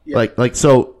agree. Yeah.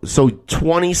 So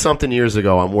 20 something years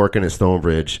ago, I'm working at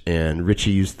Stonebridge, and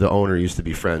Richie the owner used to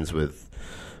be friends with,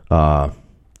 Who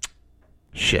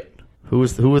were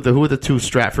the two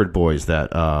Stratford boys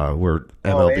that were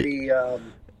MLB? Eddie,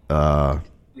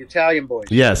 the Italian boys.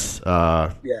 Yes.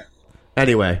 Yeah.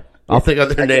 Anyway, I'll think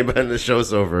of their name when the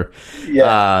show's over.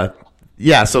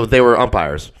 Yeah. So they were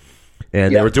umpires,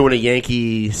 and they Yeah. were doing a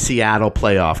Yankee-Seattle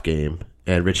playoff game,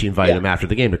 and Richie invited Yeah. him after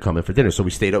the game to come in for dinner. So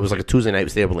we stayed up. It was like a Tuesday night. We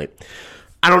stayed up late.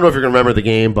 I don't know if you're going to remember the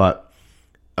game, but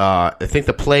I think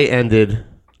the play ended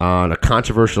on a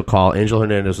controversial call. Angel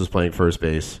Hernandez was playing first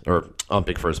base, or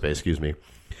umping first base, excuse me.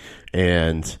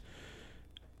 And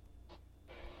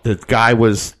the guy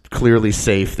was clearly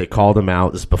safe. They called him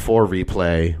out. This is before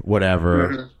replay, whatever.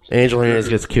 Mm-hmm. Angel Hernandez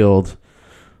gets killed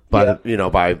by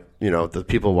the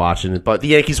people watching it. But the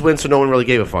Yankees win, so no one really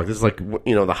gave a fuck. This is like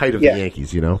the height of Yeah. the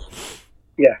Yankees, Yeah.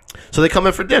 So they come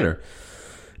in for dinner,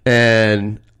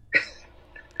 and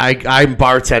I'm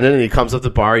bartending, and he comes up to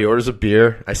the bar. He orders a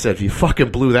beer. I said, "You fucking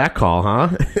blew that call, huh?"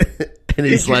 And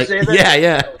he's Did you like, say that?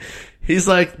 "Yeah." He's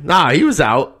like, "Nah, he was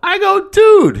out." I go,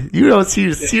 "Dude, you didn't see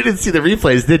the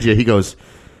replays, did you?" He goes,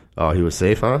 "Oh, he was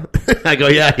safe, huh?" I go,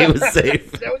 "Yeah, he was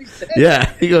safe." Is that what he said?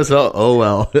 Yeah. He goes, "Oh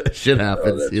well, shit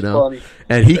happens, that's funny.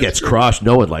 And he That's gets true. crushed.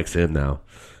 No one likes him now.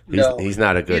 No, He's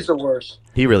not a good. He's the worst.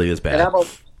 He really is bad. And how about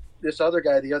this other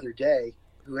guy the other day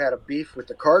who had a beef with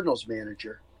the Cardinals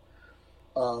manager?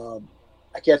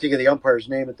 I can't think of the umpire's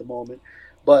name at the moment,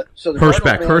 but so the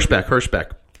Cardinals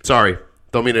Hirschbeck. Sorry,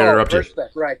 don't mean to interrupt you. Hirschbeck,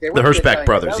 right? They The were Hirschbeck Italian.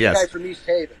 brothers, That was yes. the guy from East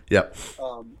Haven. Yep.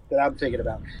 That I'm thinking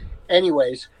about.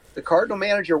 Anyways, the Cardinal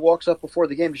manager walks up before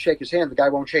the game to shake his hand. The guy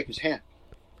won't shake his hand.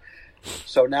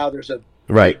 So now there's a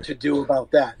Right. to do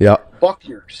about that. Yep.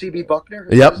 Buckner, CB Buckner. Is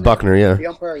that his Yep. name? Buckner. Yeah. The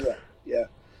umpire. Yeah.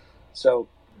 So,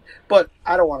 but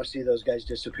I don't want to see those guys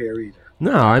disappear either.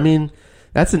 No, I mean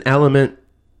that's an element.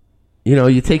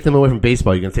 You take them away from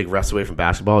baseball, you're going to take refs away from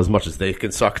basketball as much as they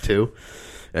can suck too,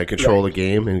 and control the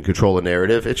game and control the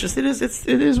narrative. It's just it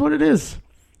is what it is.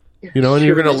 And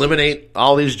you're going to eliminate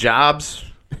all these jobs.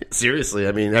 Seriously,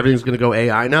 I mean everything's going to go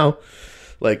AI now.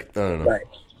 Like I don't know, Right.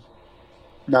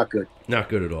 Not good. not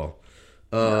good at all.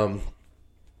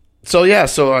 So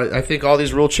I think all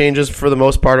these rule changes for the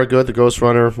most part are good. The Ghost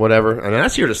Runner, whatever, and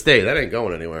that's here to stay. That ain't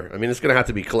going anywhere. I mean, it's going to have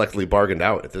to be collectively bargained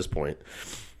out at this point.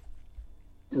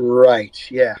 Right.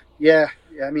 Yeah.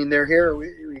 I mean, they're here.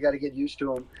 We got to get used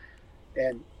to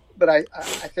them. But I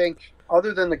think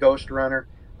other than the Ghost Runner,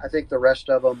 I think the rest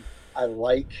of them I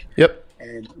like. Yep.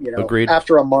 And Agreed.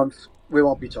 after a month, we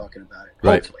won't be talking about it.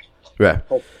 Right. Hopefully. Yeah.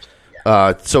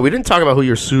 Hopefully. So we didn't talk about who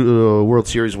your World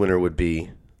Series winner would be.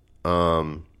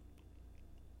 But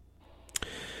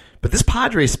this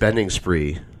Padres spending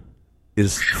spree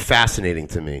is fascinating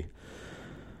to me.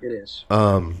 It is.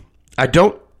 I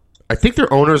think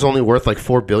their owner is only worth like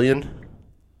 $4 billion.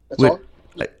 That's all.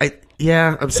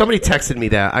 Somebody texted me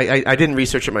that. I didn't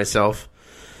research it myself.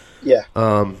 Yeah.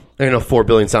 I know $4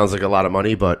 billion sounds like a lot of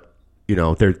money, but he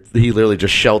literally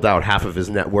just shelled out half of his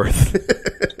net worth,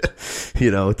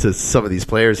 to some of these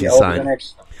players he Over signed. the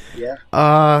next. Yeah.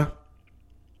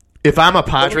 If I'm a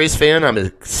Padres fan, I'm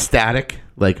ecstatic.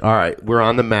 Like, all right, we're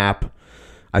on the map.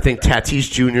 I think Tatis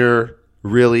Jr.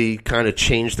 really kind of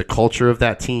changed the culture of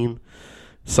that team.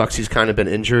 Sucks he's kind of been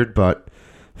injured, but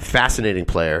fascinating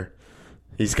player.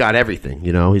 He's got everything,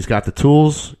 He's got the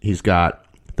tools. He's got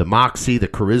the moxie, the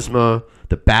charisma,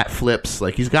 the bat flips.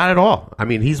 Like, he's got it all. I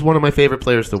mean, he's one of my favorite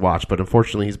players to watch, but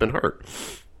unfortunately he's been hurt.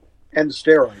 And the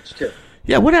steroids, too.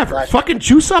 Yeah, whatever. Fucking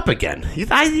juice up again.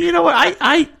 You know what?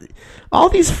 I all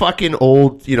these fucking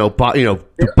old,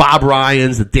 the Bob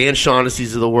Ryans, the Dan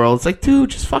Shaughnessy's of the world. It's like, dude,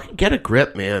 just fucking get a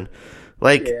grip, man.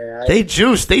 Like, they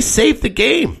juiced. They saved the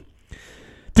game.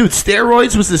 Dude,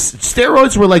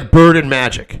 steroids were like Bird and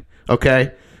Magic,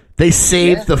 okay? They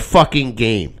saved the fucking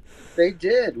game. They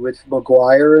did with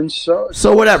McGuire and so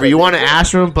whatever. You want to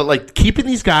ask them, but like keeping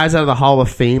these guys out of the Hall of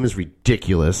Fame is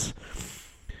ridiculous.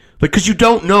 Because you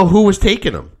don't know who was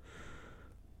taking them.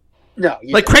 No,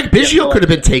 like Craig Biggio could have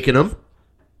been taking them.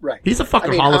 Right. He's a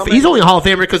fucking Hall of Fame. He's only a Hall of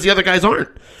Famer because the other guys aren't.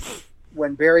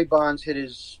 When Barry Bonds hit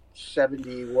his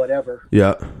 70 whatever.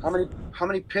 Yeah. How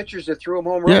many pitchers that threw him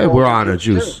home run? Yeah, we're on a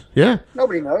juice. Too? Yeah.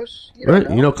 Nobody knows. Right.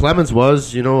 Know. Clemens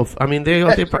was. They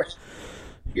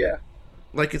yeah.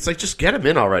 Like, it's like, just get him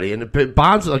in already. And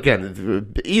Bonds, again,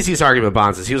 the easiest argument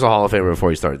Bonds is he was a Hall of Famer before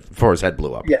his head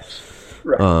blew up. Yes.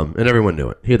 Right. And everyone knew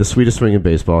it. He had the sweetest swing in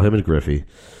baseball, him and Griffey.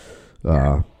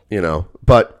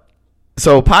 But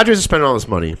so Padres are spending all this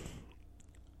money.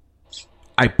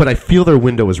 But I feel their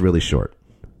window is really short.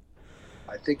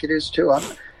 I think it is too.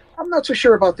 I'm not so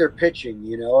sure about their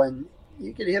pitching, and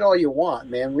you can hit all you want,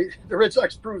 man. The Red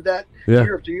Sox proved that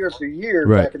year after year after year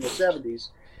back in the 70s.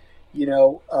 You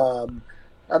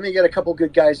got a couple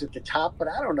good guys at the top, but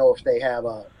I don't know if they have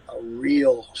a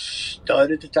real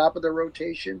stud at the top of the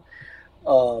rotation.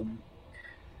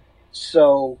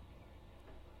 So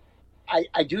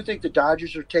I do think the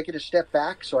Dodgers are taking a step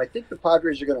back. So I think the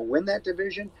Padres are going to win that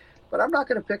division, but I'm not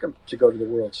going to pick them to go to the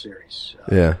World Series.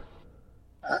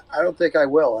 I don't think I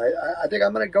will. I think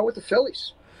I'm going to go with the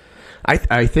Phillies.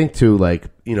 I think too,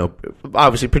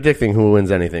 obviously predicting who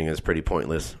wins anything is pretty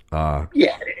pointless. It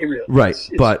really right,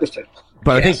 is. But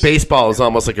I think baseball is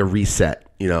almost like a reset.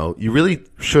 You really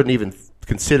shouldn't even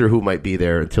consider who might be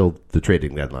there until the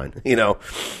trading deadline.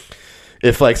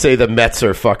 If say the Mets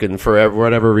are fucking for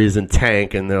whatever reason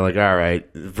tank and they're like, all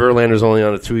right, Verlander's only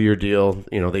on a 2-year deal.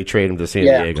 They trade him to San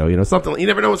Diego. Something you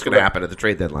never know what's going to happen at the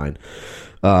trade deadline.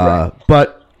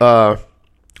 But I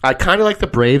kind of like the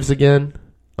Braves again.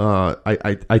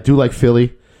 I do like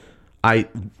Philly.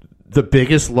 The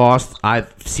biggest loss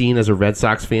I've seen as a Red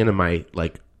Sox fan in my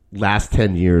last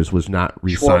 10 years was not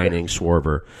re-signing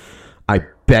Schwarber. I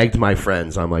begged my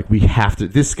friends. I'm like, we have to.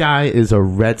 This guy is a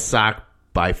Red Sox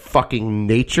by fucking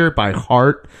nature, by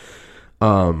heart.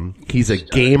 He's a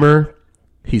gamer.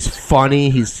 He's funny.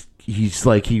 He's he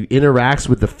interacts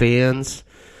with the fans.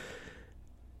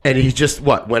 And he just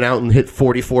went out and hit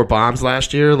 44 bombs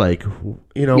last year. What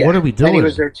are we doing? And he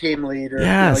was their team leader.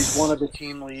 Yes, he's one of the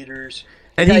team leaders.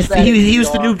 And he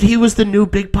was the new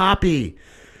Big Papi.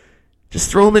 Just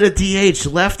throw him in a DH,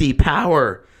 lefty,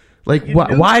 power.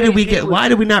 Why did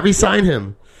we not re-sign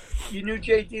him? You knew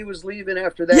JD was leaving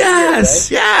after that.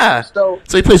 Yes, year, right? yeah. So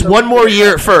he plays one more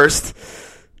year at first.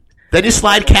 Then you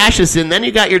slide Cassius in. Then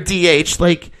you got your DH.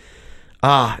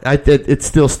 It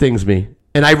still stings me.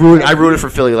 And I rooted for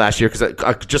Philly last year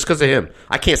just because of him.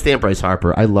 I can't stand Bryce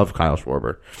Harper. I love Kyle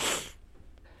Schwarber.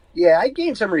 Yeah, I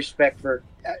gained some respect for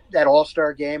that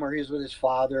All-Star game where he was with his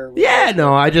father.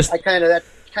 That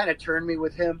kind of turned me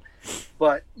with him.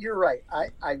 But you're right.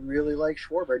 I really like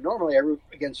Schwarber. Normally I root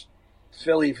against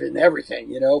Philly in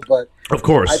everything, but of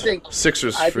course, I think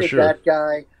Sixers I for think sure. That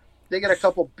guy, they got a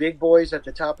couple big boys at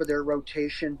the top of their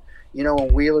rotation,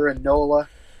 Wheeler and Nola.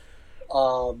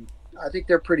 I think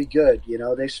they're pretty good.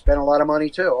 They spent a lot of money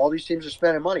too. All these teams are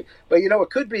spending money, but it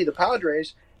could be the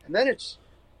Padres, and then it's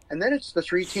the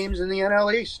 3 teams in the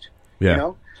NL East.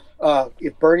 Yeah.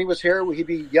 If Bernie was here, he'd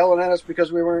be yelling at us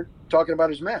because we weren't talking about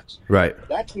his Mets. Right.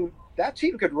 That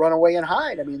team could run away and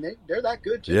hide. I mean, they're that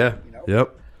good too. Yeah.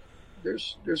 Yep.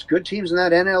 There's good teams in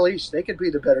that NL East. They could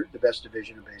be the best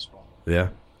division in baseball. Yeah.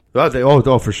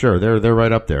 Oh, for sure. They're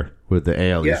right up there with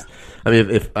the AL East. I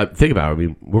mean, if I think about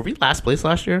it, were we last place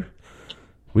last year?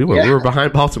 We were. We were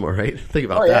behind Baltimore, right? Think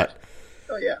about that.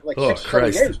 Oh yeah,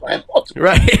 6 games behind Baltimore.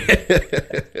 Right.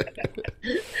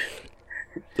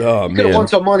 Oh man, could have won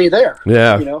some money there.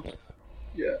 Yeah.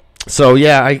 Yeah. So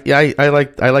yeah, I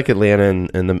like Atlanta and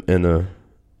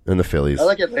the Phillies. I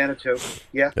like Atlanta too.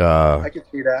 Yeah. I can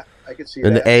see that.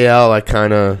 In the AL,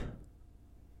 Toronto.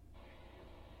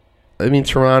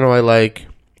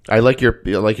 I like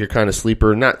your kind of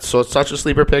sleeper. Not such a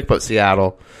sleeper pick, but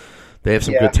Seattle. They have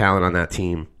some good talent on that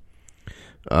team.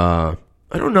 I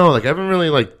don't know. I haven't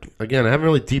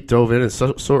really deep dove in. It's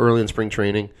so early in spring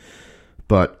training.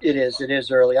 But it is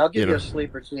early. I'll give you a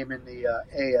sleeper team in the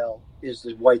AL is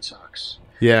the White Sox.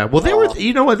 Yeah, well, they were.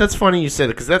 You know what? That's funny you said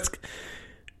it because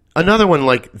another one,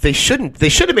 like, they should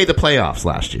have made the playoffs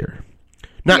last year.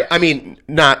 Yes.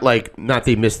 Not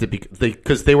they missed it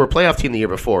because they were a playoff team the year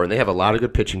before, and they have a lot of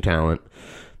good pitching talent.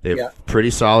 They have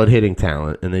pretty solid hitting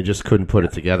talent, and they just couldn't put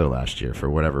it together last year for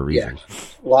whatever reason. Yeah.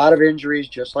 A lot of injuries,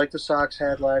 just like the Sox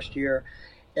had last year.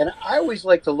 And I always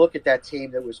like to look at that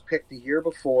team that was picked the year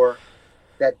before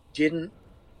that didn't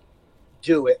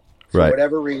do it for Right.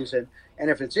 whatever reason. And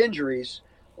if it's injuries,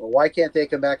 well, why can't they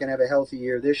come back and have a healthy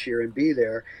year this year and be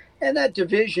there? And that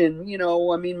division,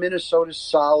 Minnesota's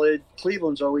solid.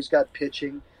 Cleveland's always got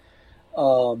pitching.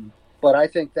 But I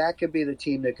think that could be the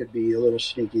team that could be a little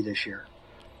sneaky this year.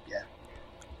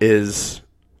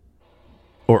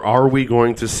 Are we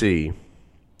going to see,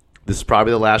 this is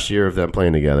probably the last year of them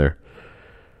playing together,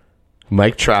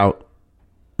 Mike Trout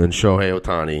and Shohei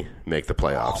Ohtani make the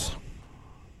playoffs?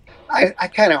 I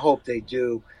kind of hope they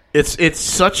do. It's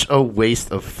such a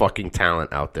waste of fucking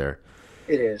talent out there.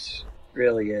 It is.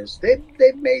 Really is.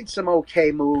 They've made some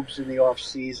okay moves in the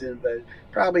offseason, but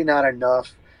probably not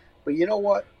enough. But you know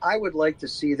what? I would like to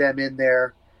see them in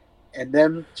there and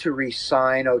them to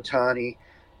re-sign Ohtani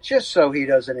just so he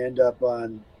doesn't end up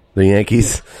on The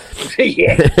Yankees. the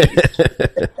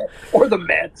Yankees or the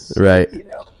Mets. Right.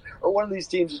 Or one of these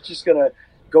teams is just going to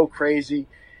go crazy.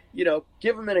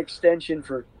 Give him an extension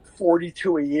for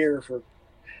 $42 a year for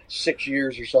 6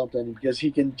 years or something because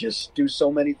he can just do so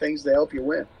many things to help you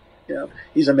win.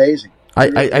 He's amazing.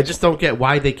 I just don't get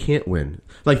why they can't win.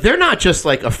 Like, they're not just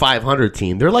like a 500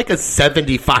 team. They're like a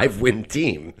 75-win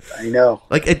team. I know.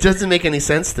 Like, it doesn't make any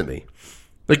sense to me.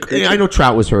 Like, I know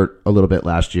Trout was hurt a little bit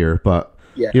last year, but,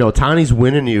 Tani's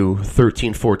winning you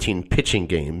 13, 14 pitching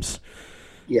games.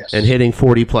 Yes. And hitting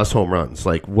 40-plus home runs.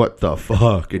 Like, what the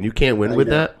fuck? And you can't win with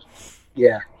that?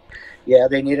 Yeah. Yeah,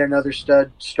 they need another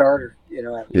stud starter,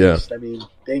 at least. I mean,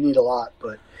 they need a lot,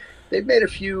 but they've made a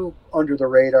few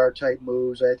under-the-radar type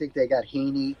moves. I think they got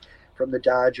Heaney from the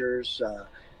Dodgers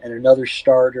and another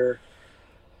starter.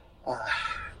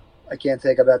 I can't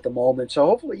think of at the moment. So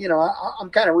hopefully, I'm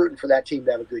kind of rooting for that team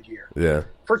to have a good year. Yeah.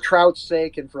 For Trout's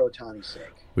sake and for Ohtani's sake.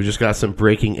 We just got some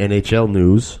breaking NHL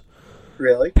news.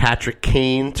 Really? Patrick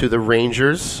Kane to the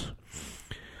Rangers.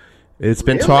 It's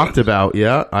been talked about,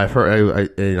 yeah. I've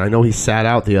heard. I know he sat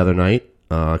out the other night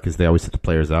because they always set the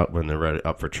players out when they're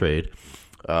up for trade.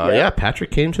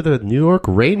 Patrick Kane to the New York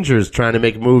Rangers, trying to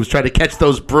make moves, trying to catch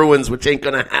those Bruins, which ain't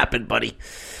gonna happen, buddy.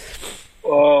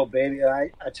 Oh, baby, I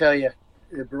tell you,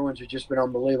 the Bruins have just been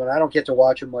unbelievable. I don't get to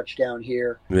watch them much down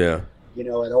here, Yeah.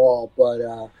 at all. But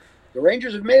the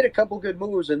Rangers have made a couple good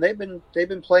moves, and they've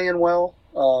been playing well.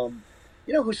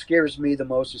 Who scares me the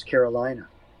most is Carolina.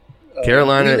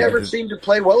 Carolina. We never seem to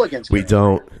play well against We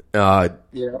Carolina.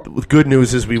 don't. The good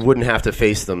news is we wouldn't have to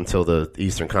face them till the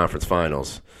Eastern Conference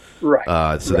Finals. Right.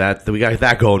 That we got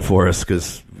that going for us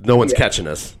because no one's catching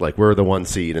us. Like, we're the 1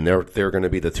 seed, and they're going to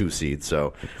be the 2 seed.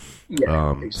 So,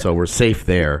 exactly. So we're safe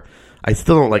there. I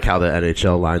still don't like how the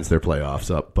NHL lines their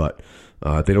playoffs up, but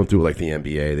they don't do it like the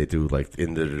NBA. They do like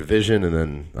in the division, and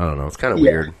then I don't know. It's kind of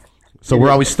weird. So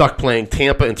we're always stuck playing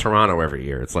Tampa and Toronto every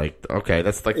year. It's like, okay,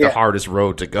 that's like the hardest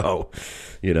road to go,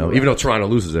 even though Toronto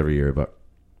loses every year. But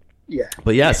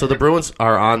so the Bruins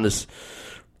are on this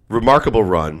remarkable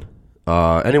run.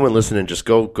 Anyone listening, just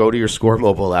go to your Score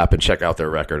mobile app and check out their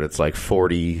record. It's like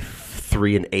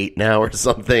 43-8 now or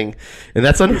something, and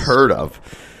that's unheard of.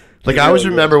 Like, I always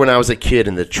remember when I was a kid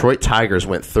and the Detroit Tigers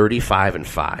went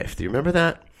 35-5. Do you remember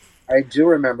that? I do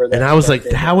remember that. And I was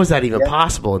like, how is that even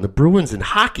possible? And the Bruins in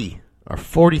hockey are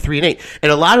 43-8.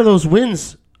 And a lot of those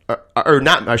wins are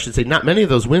not, I should say, not many of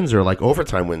those wins are like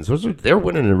overtime wins. They're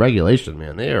winning in regulation,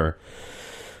 man. They are,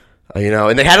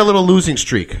 and they had a little losing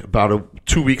streak about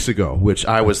 2 weeks ago, which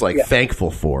I was like thankful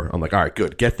for. I'm like, all right,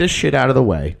 good. Get this shit out of the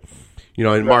way.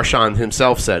 And Marchand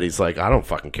himself said, he's like, I don't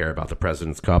fucking care about the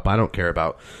President's Cup. I don't care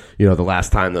about, the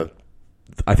last time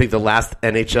I think the last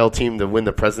NHL team to win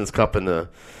the President's Cup and the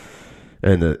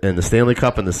Stanley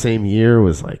Cup in the same year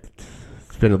was like,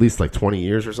 it's been at least like 20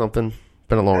 years or something. It's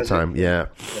been a long time. Yeah.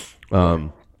 I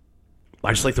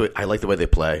just like the way they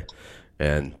play,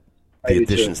 and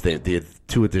the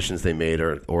 2 additions they made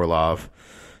are Orlov.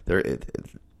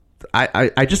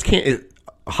 I just can't.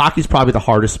 Hockey's probably the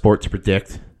hardest sport to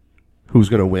predict who's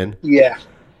going to win. Yeah.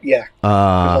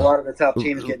 A lot of the top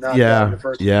teams get knocked out in the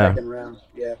first and second round.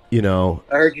 Yeah.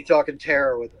 I heard you talking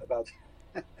Tara about.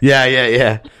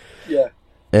 Yeah. Yeah.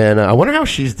 And I wonder how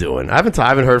she's doing. I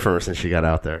haven't heard from her since she got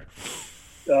out there.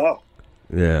 Oh.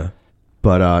 Yeah.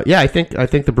 But I think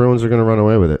the Bruins are going to run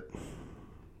away with it.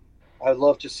 I'd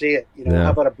love to see it. How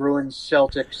about a Bruins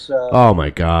Celtics? Oh my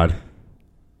God.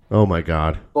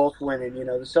 Both winning. The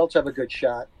Celtics have a good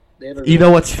shot. They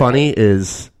have what's funny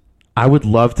is I would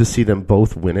love to see them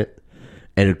both win it.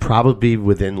 And it'd probably be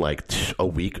within like a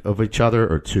week of each other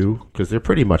or two because they're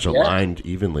pretty much aligned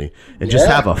evenly. And just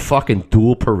have a fucking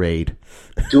dual parade.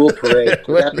 Dual parade.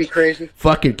 Would that be crazy?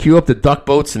 Fucking queue up the duck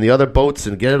boats and the other boats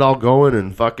and get it all going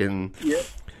and fucking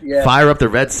fire up the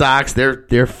Red Sox.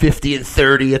 They're 50 and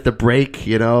 30 at the break,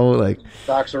 you know. Like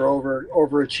Sox are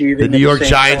overachieving. The New York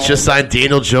Giants just signed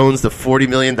Daniel Jones to $40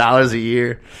 million a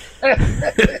year.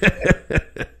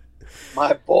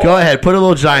 My boy. Go ahead, put a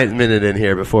little Giant minute in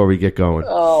here before we get going.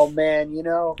 Oh man, you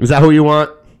know. Is that who you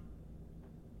want?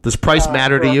 Does price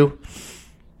matter to you?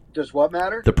 Does what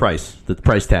matter? The price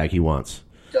tag he wants.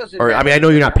 Doesn't Or matter. I mean, I know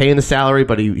you're not paying the salary,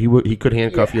 but he could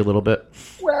handcuff you a little bit.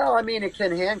 Well, I mean, it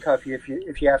can handcuff you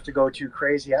if you have to go too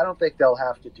crazy. I don't think they'll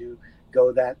have to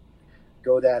go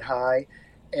that high.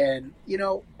 And you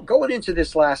know, going into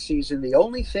this last season, the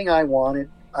only thing I wanted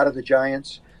out of the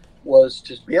Giants was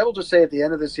to be able to say at the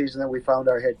end of the season that we found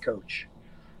our head coach.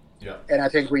 Yeah. And I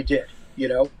think we did, you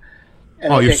know.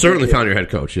 And You've certainly found your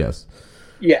head coach, yes.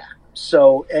 Yeah.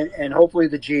 So, and hopefully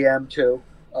the GM too.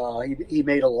 He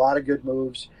made a lot of good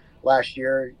moves last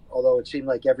year, although it seemed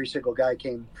like every single guy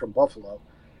came from Buffalo.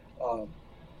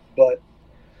 But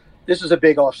this is a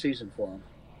big off season for him.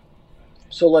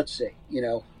 So let's see, you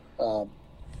know.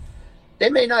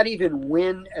 They may not even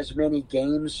win as many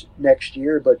games next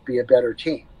year, but be a better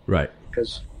team. Right.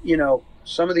 Because, you know,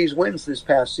 some of these wins this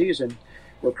past season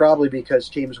were probably because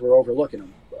teams were overlooking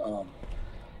them.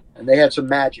 And they had some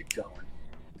magic going.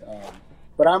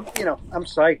 But I'm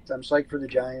psyched. I'm psyched for the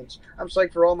Giants. I'm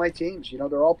psyched for all my teams. You know,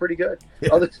 they're all pretty good.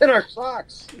 Other than our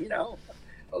Sox, you know.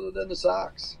 Other than the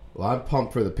Sox. Well, I'm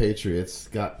pumped for the Patriots.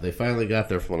 They finally got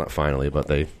their, well, not finally, but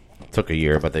they took a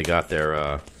year, but they got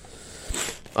their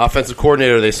offensive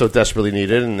coordinator they so desperately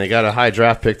needed, and they got a high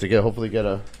draft pick to hopefully get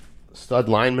a stud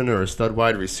lineman or a stud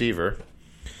wide receiver.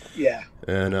 Yeah.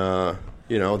 And,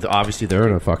 you know, obviously they're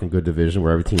in a fucking good division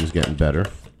where every team's getting better.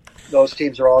 Those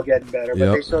teams are all getting better,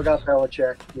 but they still got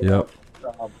Belichick. You know.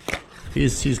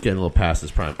 He's getting a little past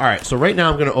his prime. All right, so right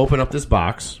now I'm going to open up this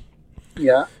box.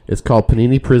 Yeah. It's called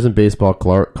Panini Prism Baseball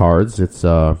Cards. It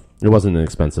wasn't an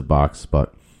expensive box,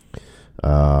 but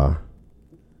it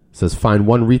says find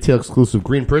one retail exclusive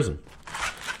green prism.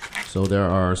 So there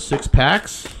are 6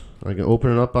 packs. I can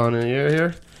open it up on the air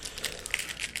here.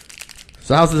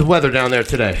 So how's the weather down there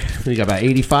today? You got about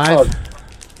 85? Oh,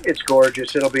 it's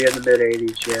gorgeous. It'll be in the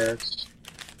mid-80s, yeah. It's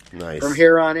Nice. from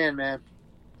here on in, man.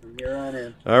 From here on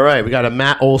in. All right, we got a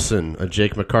Matt Olson, a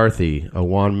Jake McCarthy, a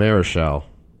Juan Marichal.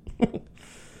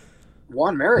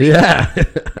 Juan Marichal? Yeah.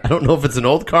 I don't know if it's an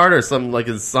old card or something like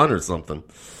his son or something.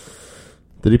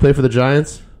 Did he play for the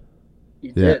Giants?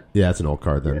 He did. Yeah, it's an old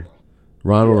card then.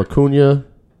 Ronald Acuna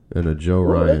and a Joe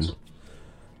Ryan.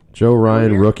 Joe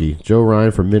Ryan, rookie. Joe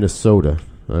Ryan from Minnesota.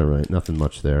 All right, nothing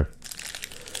much there.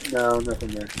 No, nothing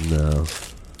there. No.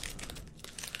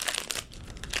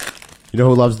 You know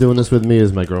who loves doing this with me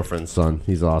is my girlfriend's son.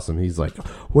 He's awesome. He's like,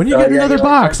 when are you getting another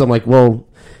box? I'm like, well,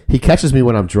 he catches me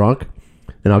when I'm drunk,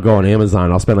 and I'll go on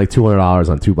Amazon. I'll spend like $200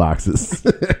 on 2 boxes.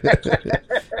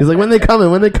 He's like, when they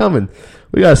coming?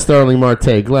 We got Starling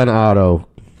Marte, Glenn Otto.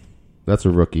 That's a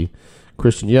rookie.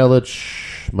 Christian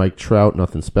Yelich, Mike Trout,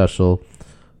 nothing special.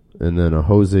 And then a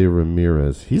Jose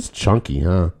Ramirez. He's chunky,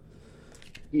 huh?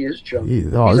 He is chunky. He's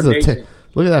He's amazing.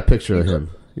 Look at that picture of him.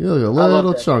 You look a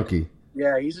little chunky.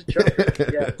 Yeah, he's a chunky.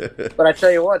 Yeah. But I tell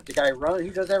you what, the guy runs, he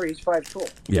does everything. He's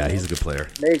 5'2". Yeah, he's a good player.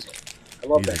 Amazing. I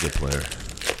love that. He's a good player.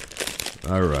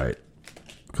 All right.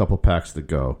 A couple packs to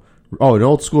go. Oh, an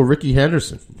old school Ricky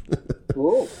Henderson.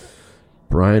 Ooh.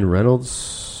 Brian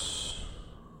Reynolds.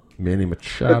 Manny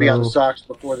Machado. Could be on the Sox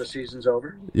before the season's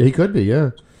over. Yeah, he could be,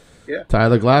 yeah. Yeah.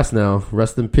 Tyler Glass now.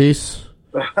 Rest in peace.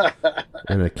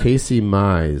 And a Casey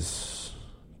Mize.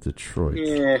 Detroit.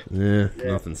 Yeah.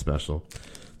 Nothing special.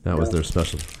 That was their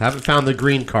special. Haven't found the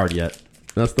green card yet.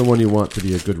 That's the one you want to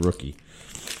be a good rookie.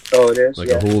 Oh, it is? Like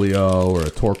a Julio or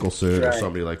a Torkelson or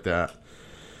somebody like that.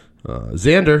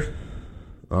 Xander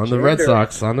on the Red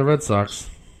Sox. On the Red Sox.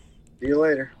 See you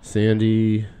later.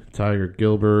 Sandy, Tiger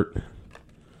Gilbert,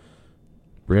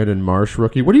 Brandon Marsh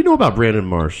rookie. What do you know about Brandon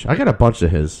Marsh? I got a bunch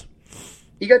of his.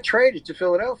 He got traded to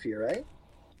Philadelphia,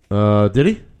 right? Did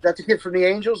he? That's the kid from the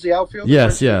Angels, the outfielder?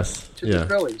 Yes. To the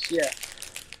Phillies, yeah.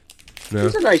 No.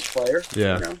 He's a nice player.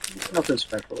 Yeah. You know, nothing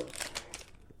special.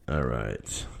 All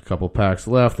right. A couple packs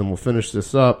left, and we'll finish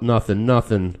this up.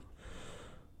 Nothing.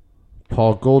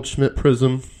 Paul Goldschmidt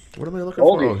Prism. What am I looking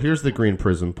for? Oh, here's the green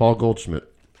Prism. Paul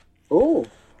Goldschmidt. Ooh.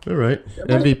 All right.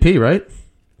 MVP, right?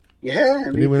 Yeah,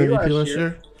 Did he win MVP last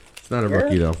year? It's not a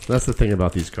rookie, though. That's the thing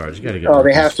about these cards. You got to get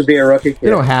they have to be a rookie. They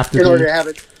don't have to in be. order to have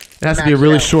it. It has to be a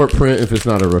really short print if it's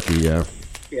not a rookie, yeah.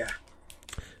 Yeah.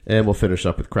 And we'll finish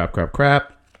up with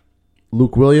crap.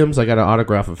 Luke Williams, I got an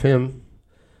autograph of him.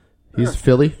 He's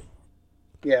Philly.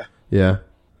 Yeah. Yeah.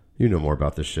 You know more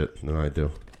about this shit than I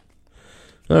do.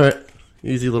 All right.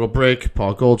 Easy little break.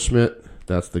 Paul Goldschmidt.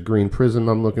 That's the green prism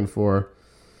I'm looking for.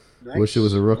 Nice. Wish it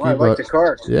was a rookie, I like the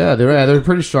cards. yeah, they're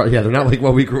pretty strong. Yeah, they're not like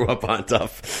what we grew up on,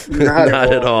 tough. Not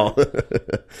at all.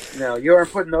 No, you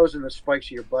aren't putting those in the spikes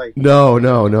of your bike. No,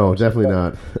 definitely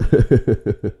not.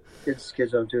 Kids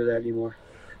don't do that anymore.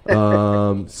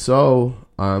 So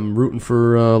I'm rooting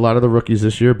for a lot of the rookies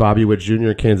this year. Bobby Witt Jr.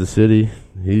 in Kansas City.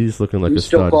 He's looking like a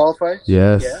still stud. qualifies?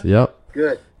 Yes. Yeah? Yep.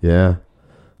 Good. Yeah.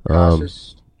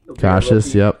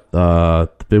 Cassius. Yep. The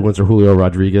big ones are Julio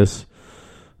Rodriguez.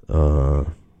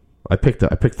 I picked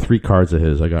 3 cards of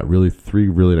his. I got 3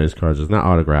 really nice cards. It's not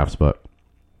autographs, but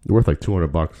they're worth like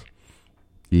 $200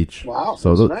 each. Wow,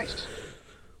 so that's nice.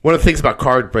 One of the things about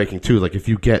card breaking too, like if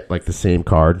you get like the same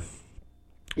card,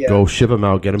 go ship them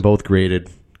out, get them both graded,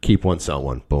 keep one, sell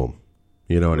one, boom.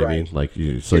 You know what I mean? Like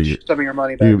you, so get some of your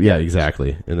money back. Yeah,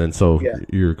 exactly. And then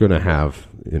you're gonna have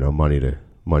money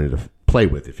to play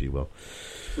with, if you will.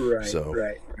 Right. So.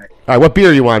 Right. All right, what beer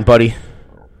are you on, buddy?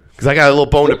 Because I got a little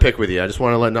bone to pick with you. I just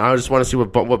want to see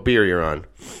what beer you're on.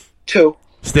 2.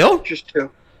 Still? Just 2.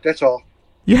 That's all.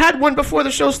 You had one before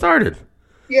the show started.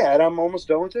 Yeah, and I'm almost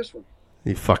done with this one.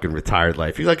 You fucking retired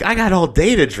life. You're like, I got all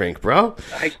day to drink, bro.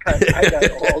 I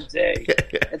got all day,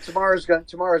 and tomorrow's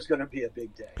gonna be a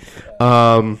big day.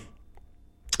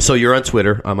 So you're on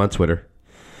Twitter. I'm on Twitter.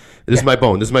 This is my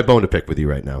bone. This is my bone to pick with you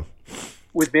right now.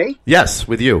 With me? Yes,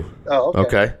 with you. Oh, okay.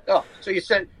 Okay. Oh, so you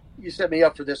set me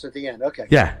up for this at the end. Okay.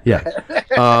 Yeah.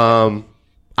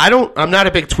 I'm not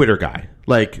a big Twitter guy,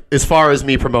 like as far as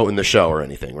me promoting the show or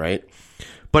anything, right?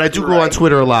 But I do go on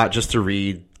Twitter a lot just to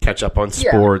read, catch up on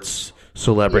sports,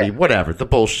 celebrity, whatever, the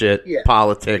bullshit,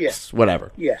 politics,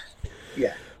 whatever. Yeah.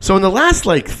 So in the last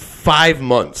 5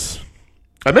 months,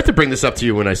 I meant to bring this up to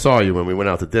you when I saw you when we went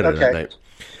out to dinner that night.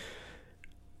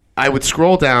 I would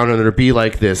scroll down and there'd be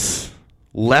like this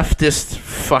leftist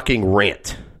fucking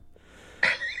rant.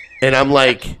 And I'm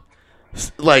like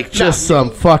just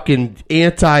some fucking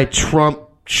anti-Trump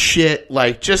shit,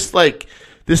 just like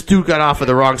this dude got off of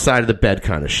the wrong side of the bed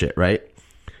kind of shit, right?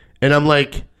 And I'm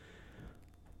like,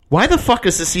 why the fuck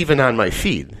is this even on my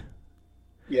feed?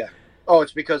 Yeah. Oh,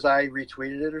 it's because I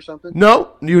retweeted it or something?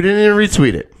 No, you didn't even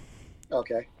retweet it.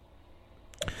 Okay.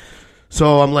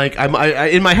 So I'm like, I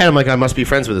in my head, I'm like, I must be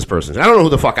friends with this person. I don't know who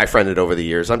the fuck I friended over the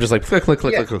years. I'm just like, click.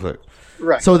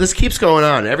 Right. So this keeps going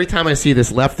on. Every time I see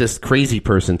this leftist crazy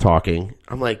person talking,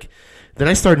 I'm like, then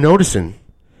I start noticing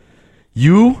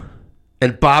you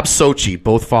and Bob Sochi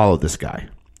both followed this guy.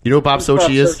 You know who Bob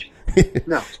Sochi is?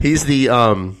 No. He's the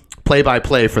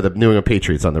play-by-play for the New England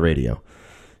Patriots on the radio.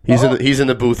 He's in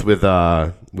the booth with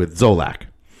Zolak.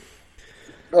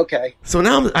 Okay. So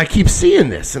now I keep seeing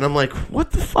this, and I'm like,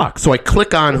 what the fuck? So I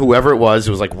click on whoever it was.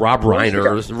 It was like Rob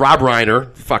Reiner. Rob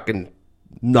Reiner, fucking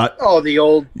nut. Oh, the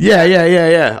old...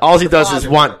 Yeah. All he does is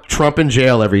want Trump in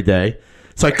jail every day.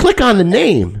 So I click on the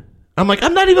name. I'm like,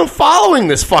 I'm not even following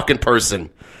this fucking person.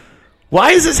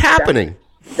 Why is this happening?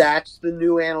 That's the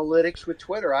new analytics with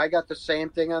Twitter. I got the same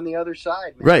thing on the other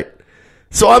side, man. Right.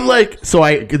 So I'm like,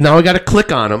 I got to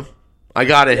click on him. I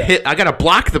got to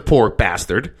block the poor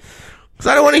bastard.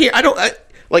 Because I don't want to hear,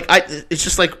 it's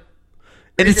just like,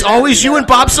 and it's always you and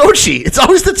Bob Sochi. It's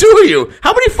always the two of you.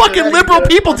 How many fucking liberal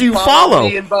people do you follow?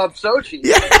 Me and Bob Sochi.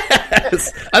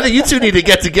 Yes. I think you two need to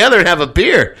get together and have a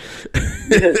beer.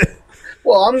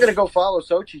 Well, I'm going to go follow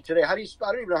Sochi today. How do you spell?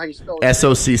 I don't even know how you spell it.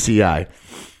 SOCCI.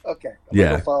 Okay. I'm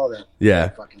going to go follow that. Yeah.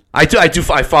 I do.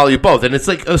 I follow you both. And it's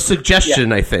like a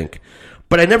suggestion, I think.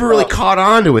 But I never really caught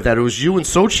on to it that it was you and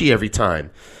Sochi every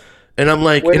time. And I'm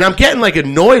like, I'm getting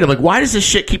annoyed. I'm like, why does this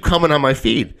shit keep coming on my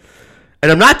feed?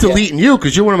 And I'm not deleting you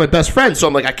because you're one of my best friends. So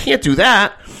I'm like, I can't do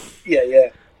that. Yeah.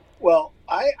 Well,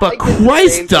 But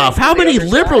Christ stuff, how many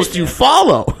liberals do you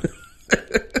follow?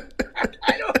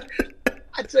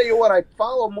 I tell you what, I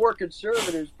follow more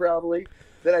conservatives probably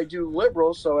than I do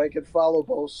liberals, so I can follow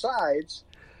both sides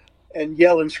and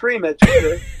yell and scream at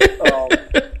Twitter.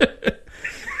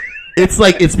 It's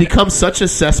like it's become such a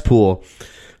cesspool.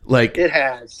 Like it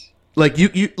has. Like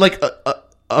you like a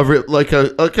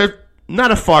not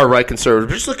a far right conservative,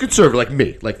 but just a conservative like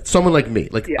me, like someone like me.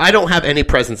 I don't have any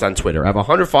presence on Twitter. I have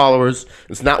 100 followers.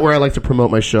 It's not where I like to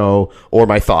promote my show or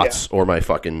my thoughts or my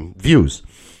fucking views.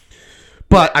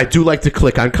 But I do like to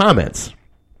click on comments.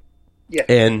 Yeah.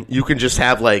 And you can just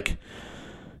have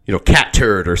Cat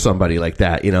Turd or somebody like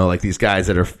that, like these guys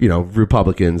that are,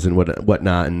 Republicans and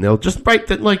whatnot, and they'll just write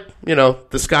that,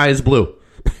 the sky is blue.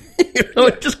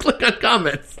 Just click on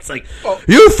comments. It's like,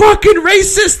 you fucking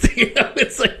racist.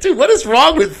 It's like, dude, what is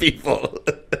wrong with people?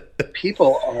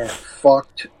 People are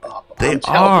fucked up. They I'm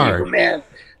telling are. you, man.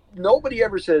 Nobody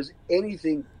ever says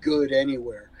anything good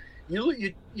anywhere.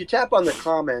 You tap on the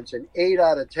comments, and 8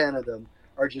 out of 10 of them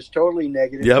are just totally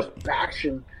negative. Yep. Just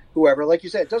bashing whoever. Like you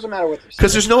said, it doesn't matter what they're saying.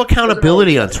 Because there's no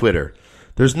accountability on Twitter.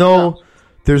 There's no.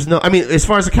 I mean, as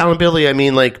far as accountability, I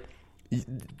mean, like,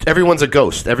 everyone's a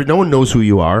ghost. No one knows who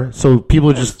you are. So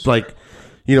people just, like,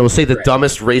 say the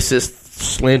dumbest, racist,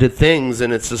 slanted things,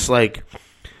 and it's just like,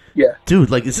 yeah,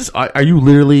 dude, like, is this? Are you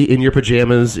literally in your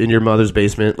pajamas in your mother's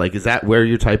basement? Like, is that where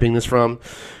you're typing this from?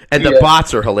 And the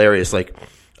bots are hilarious. Like,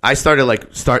 I started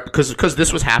because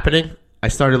this was happening. I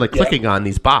started clicking on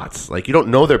these bots. Like, you don't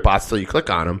know they're bots till you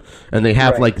click on them, and they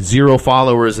have 0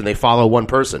 followers and they follow one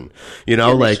person. They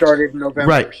started in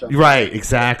November or something. Right,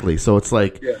 exactly. So it's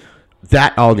like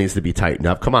that all needs to be tightened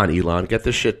up. Come on, Elon, get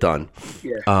this shit done.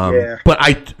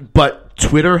 But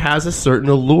Twitter has a certain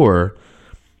allure,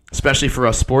 especially for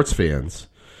us sports fans.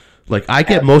 Like, I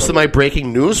get most of my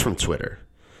breaking news from Twitter.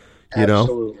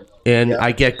 Absolutely. And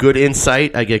I get good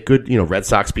insight. I get good, Red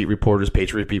Sox beat reporters,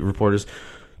 Patriot beat reporters.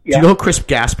 Do you know who Chris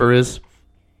Gasper is?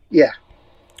 Yeah.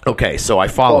 Okay, so I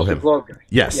follow him.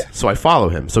 Yes, yeah. So I follow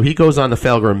him. So he goes on the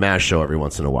Felger and Maz show every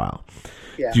once in a while.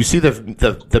 Yeah. Do you see the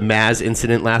Maz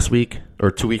incident last week or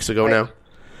 2 weeks ago now?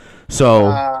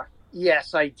 So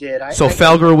yes, I did.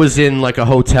 Felger was in a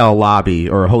hotel lobby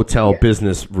or a hotel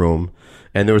business room,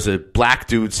 and there was a black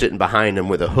dude sitting behind him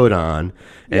with a hood on,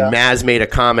 and Maz made a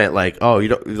comment like, "Oh, you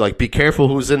don't be careful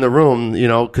who's in the room,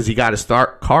 because he got his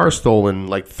car stolen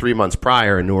 3 months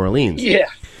prior in New Orleans." Yeah.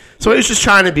 So he was just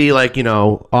trying to be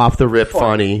off the rip,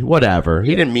 funny, whatever.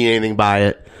 He didn't mean anything by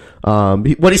it.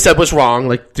 What he said was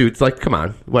wrong. Dude, come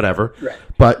on, whatever. Right.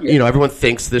 But everyone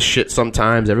thinks this shit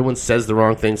sometimes. Everyone says the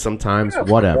wrong thing sometimes.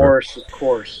 Whatever. Of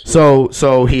course.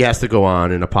 So he has to go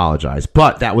on and apologize.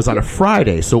 But that was on a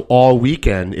Friday, so all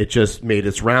weekend it just made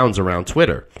its rounds around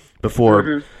Twitter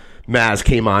before Maz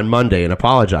came on Monday and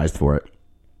apologized for it.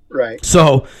 Right.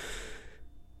 So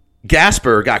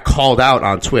Gasper got called out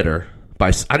on Twitter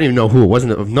by I don't even know who. It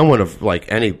wasn't no one of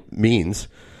any means.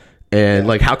 And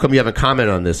how come you haven't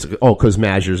commented on this? Oh, because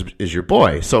Maz is your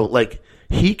boy. So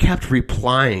he kept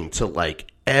replying to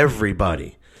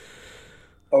everybody.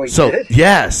 Oh, he did?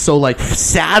 Yes. So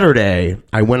Saturday,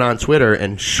 I went on Twitter,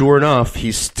 and sure enough,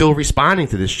 he's still responding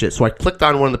to this shit. So I clicked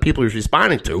on one of the people he was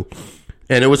responding to,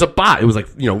 and it was a bot. It was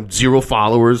 0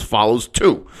 followers, follows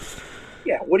 2.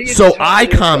 Yeah. What do you? So I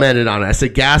commented on it. I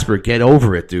said, Gasper, get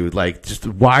over it, dude. Just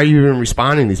why are you even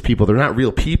responding to these people? They're not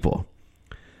real people.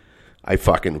 I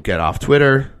fucking get off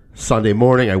Twitter. Sunday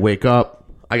morning, I wake up.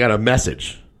 I got a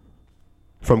message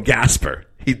from Gasper.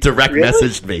 He direct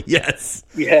messaged me. Yes.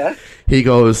 Yeah. He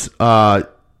goes,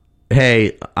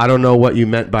 hey, I don't know what you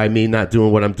meant by me not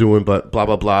doing what I'm doing, but blah,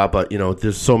 blah, blah. But,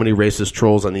 there's so many racist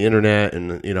trolls on the internet,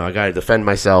 and, I got to defend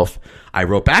myself. I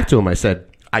wrote back to him. I said,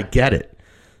 I get it.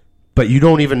 But you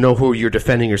don't even know who you're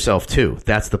defending yourself to.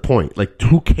 That's the point.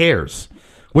 Who cares?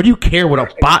 What do you care what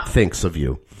a bot thinks of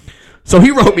you? So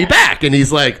he wrote me back, and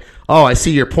he's like, oh, I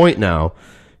see your point now.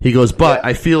 He goes, but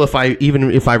I feel if I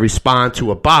respond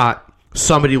to a bot,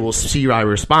 somebody will see my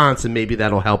response, and maybe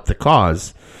that'll help the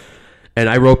cause. And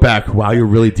I wrote back, wow, you're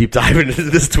really deep diving into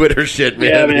this Twitter shit,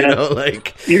 man. Yeah, man.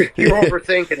 You're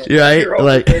overthinking it. Right?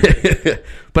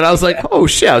 But I was like, oh,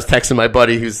 shit. I was texting my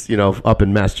buddy who's, up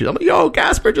in Massachusetts. I'm like, yo,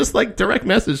 Gasper just, direct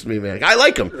messaged me, man. I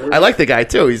like him. I like the guy,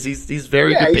 too. He's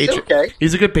very good Patriot. Okay.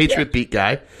 He's a good Patriot beat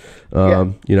guy.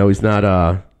 He's not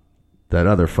that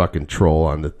other fucking troll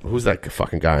on the... Who's that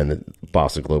fucking guy in the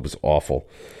Boston Globe is awful.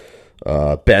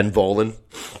 Ben Volin.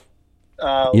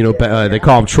 They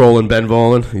call him Trolling Ben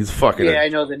Volin. He's fucking I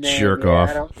know the name. Jerk off.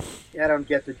 I don't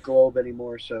get the Globe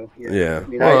anymore, so... Yeah.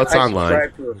 It's online. I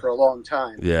subscribed to it for a long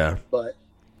time. Yeah. But...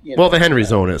 Well, the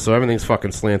Henrys own it, so everything's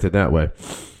fucking slanted that way.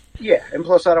 Yeah, and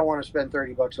plus I don't want to spend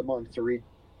 $30 a month to read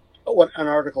an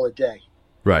article a day.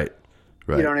 Right.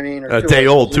 You know what I mean? Or a day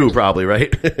old, too, probably,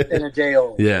 right? And a day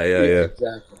old. Yeah.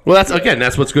 Exactly. Well,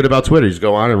 that's what's good about Twitter. You just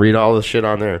go on and read all the shit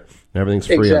on there. Everything's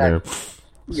free on there.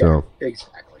 Yeah,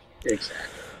 exactly.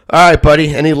 All right,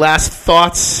 buddy. Any last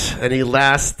thoughts? Any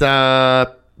last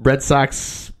Red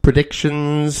Sox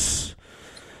predictions?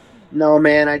 No,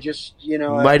 man. I just,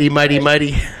 Mighty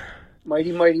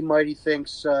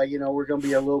thinks, we're going to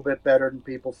be a little bit better than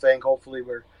people think. Hopefully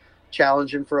we're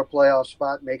challenging for a playoff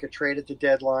spot, make a trade at the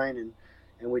deadline,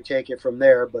 and we take it from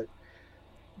there. But,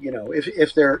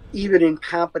 if they're even in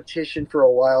competition for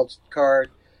a wild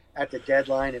card at the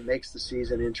deadline, it makes the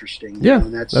season interesting. Yeah,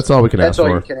 that's all we can ask for. That's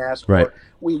all you can ask for.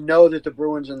 We know that the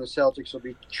Bruins and the Celtics will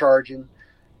be charging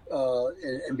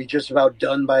and be just about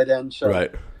done by then. So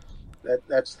Right.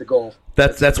 that's the goal.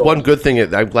 That's one good thing.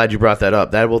 I'm glad you brought that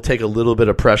up. That will take a little bit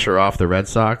of pressure off the Red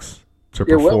Sox to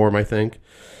It will. perform, I think.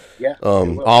 Yeah. it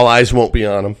will. All eyes won't be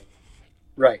on them.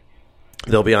 Right.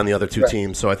 They'll be on the other two Right.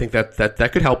 teams. So I think that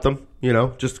could help them.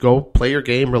 Just go play your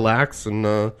game, relax,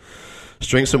 and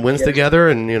string some wins together,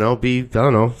 and be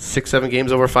 6-7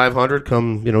 games over 500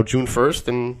 come June 1st,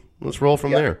 and let's roll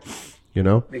from there.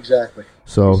 Exactly.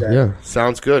 So Exactly. yeah,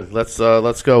 sounds good. Let's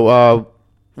go.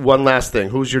 One last thing.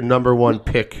 Who's your number one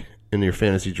pick in your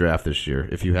fantasy draft this year?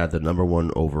 If you had the number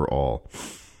one overall,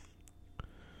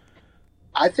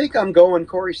 I think I'm going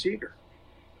Corey Seager.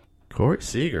 Corey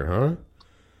Seager, huh?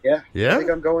 Yeah. Yeah? I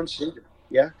think I'm going Seager.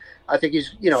 Yeah. I think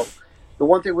he's, the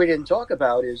one thing we didn't talk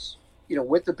about is,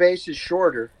 with the bases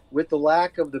shorter, with the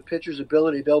lack of the pitcher's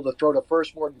ability to be able to throw to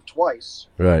first more than twice.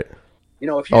 Right. If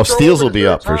you Oh, throw steals over will the be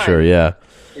third up for time, sure. Yeah.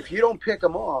 If you don't pick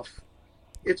them off,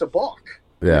 it's a balk.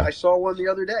 Yeah. I saw one the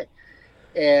other day.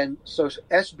 And so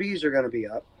SBs are going to be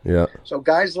up. Yeah. So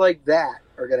guys like that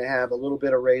are going to have a little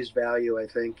bit of raised value, I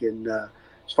think, in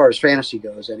as far as fantasy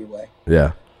goes anyway.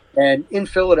 Yeah. And in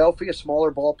Philadelphia,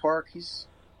 smaller ballpark,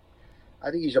 I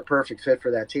think he's a perfect fit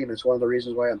for that team. It's one of the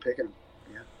reasons why I'm picking him.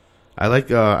 Yeah. I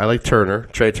like Turner,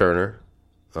 Trey Turner.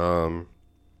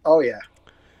 Oh yeah.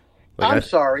 Like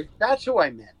sorry, that's who I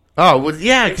meant. Oh well,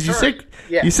 yeah, because you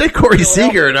Yeah. said Corey Philadelphia.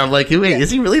 Seager, and I'm like, wait, is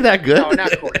he really that good? No,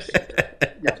 not Corey Seager.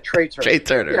 No, Trey Turner. Trey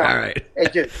Turner. All right. Hey,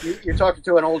 dude, you're talking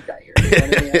to an old guy here. You know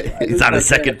what I mean? I He's lose on my his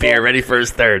second train of beer, thought. ready for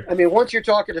his third. I mean, once you're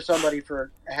talking to somebody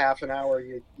for half an hour,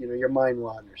 your mind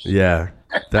wanders. Yeah,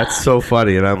 that's so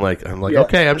funny, and I'm like, Yeah.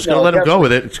 okay, I'm just gonna No, let him go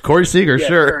with it. It's Corey Seager, Yeah,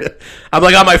 sure. sure. I'm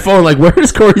like on my phone, like, where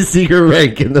does Corey Seager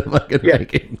rank in the fucking Yeah.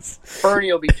 rankings?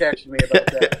 Bernie will be texting me about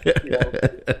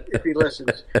that, if he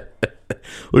listens.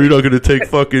 Well, you're not gonna take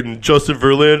fucking Justin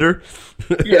Verlander?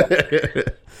 Yeah.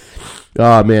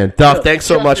 Oh man, Duff, No, thanks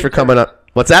so Justin much for coming up.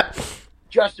 What's that?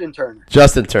 Justin Turner.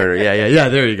 Justin Turner. Yeah.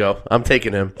 There you go. I'm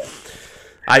taking him.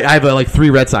 I have like 3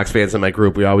 Red Sox fans in my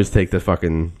group. We always take the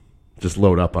fucking just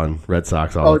load up on Red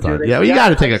Sox all the time. dude, Yeah, well, you got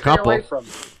to take a couple.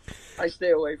 I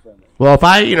stay away from it. Well,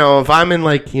 if I'm in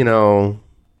like,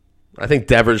 I think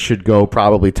Devers should go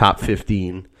probably top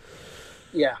 15.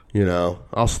 Yeah.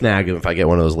 I'll snag him if I get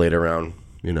one of those later round,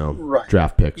 Right.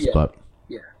 draft picks. Yeah. But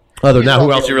Yeah. other than that, He's who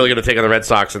not else the are you really going to take on the Red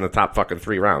Sox in the top fucking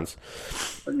 3 rounds?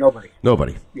 Nobody.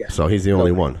 Nobody. Yeah. So he's the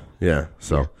only one. Yeah.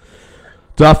 So,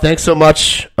 Duff, thanks so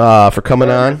much for coming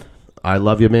on. I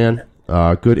love you, man.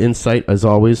 Good insight as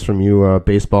always from you,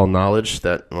 baseball knowledge.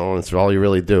 That's all you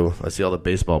really do. I see all the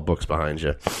baseball books behind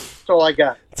you. That's all I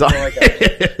got. That's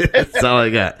all I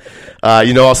got.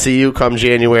 I'll see you come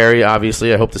January.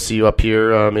 Obviously, I hope to see you up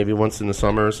here maybe once in the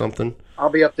summer or something. I'll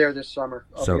be up there this summer.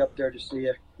 I'll So- be up there to see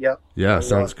you. Yep. Yeah, I'll,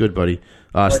 sounds good, buddy.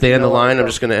 let Stay you on the know line. how I'm it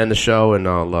just going to end the show, and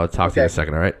I'll talk to you in a Okay.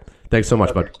 second, all right? Thanks so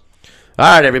much, bud. Okay. All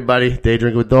right, everybody. Day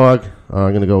drinking with Dog. I'm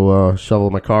going to go shovel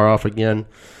my car off again.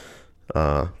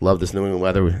 Love this New England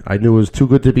weather. I knew it was too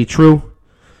good to be true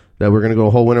that we're going to go a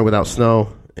whole winter without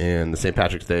snow, and the St.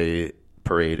 Patrick's Day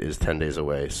parade is 10 days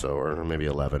away, or maybe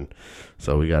 11.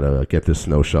 So we got to get this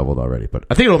snow shoveled already. But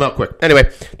I think it'll melt quick. Anyway,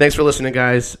 thanks for listening,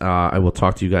 guys. I will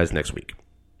talk to you guys next week.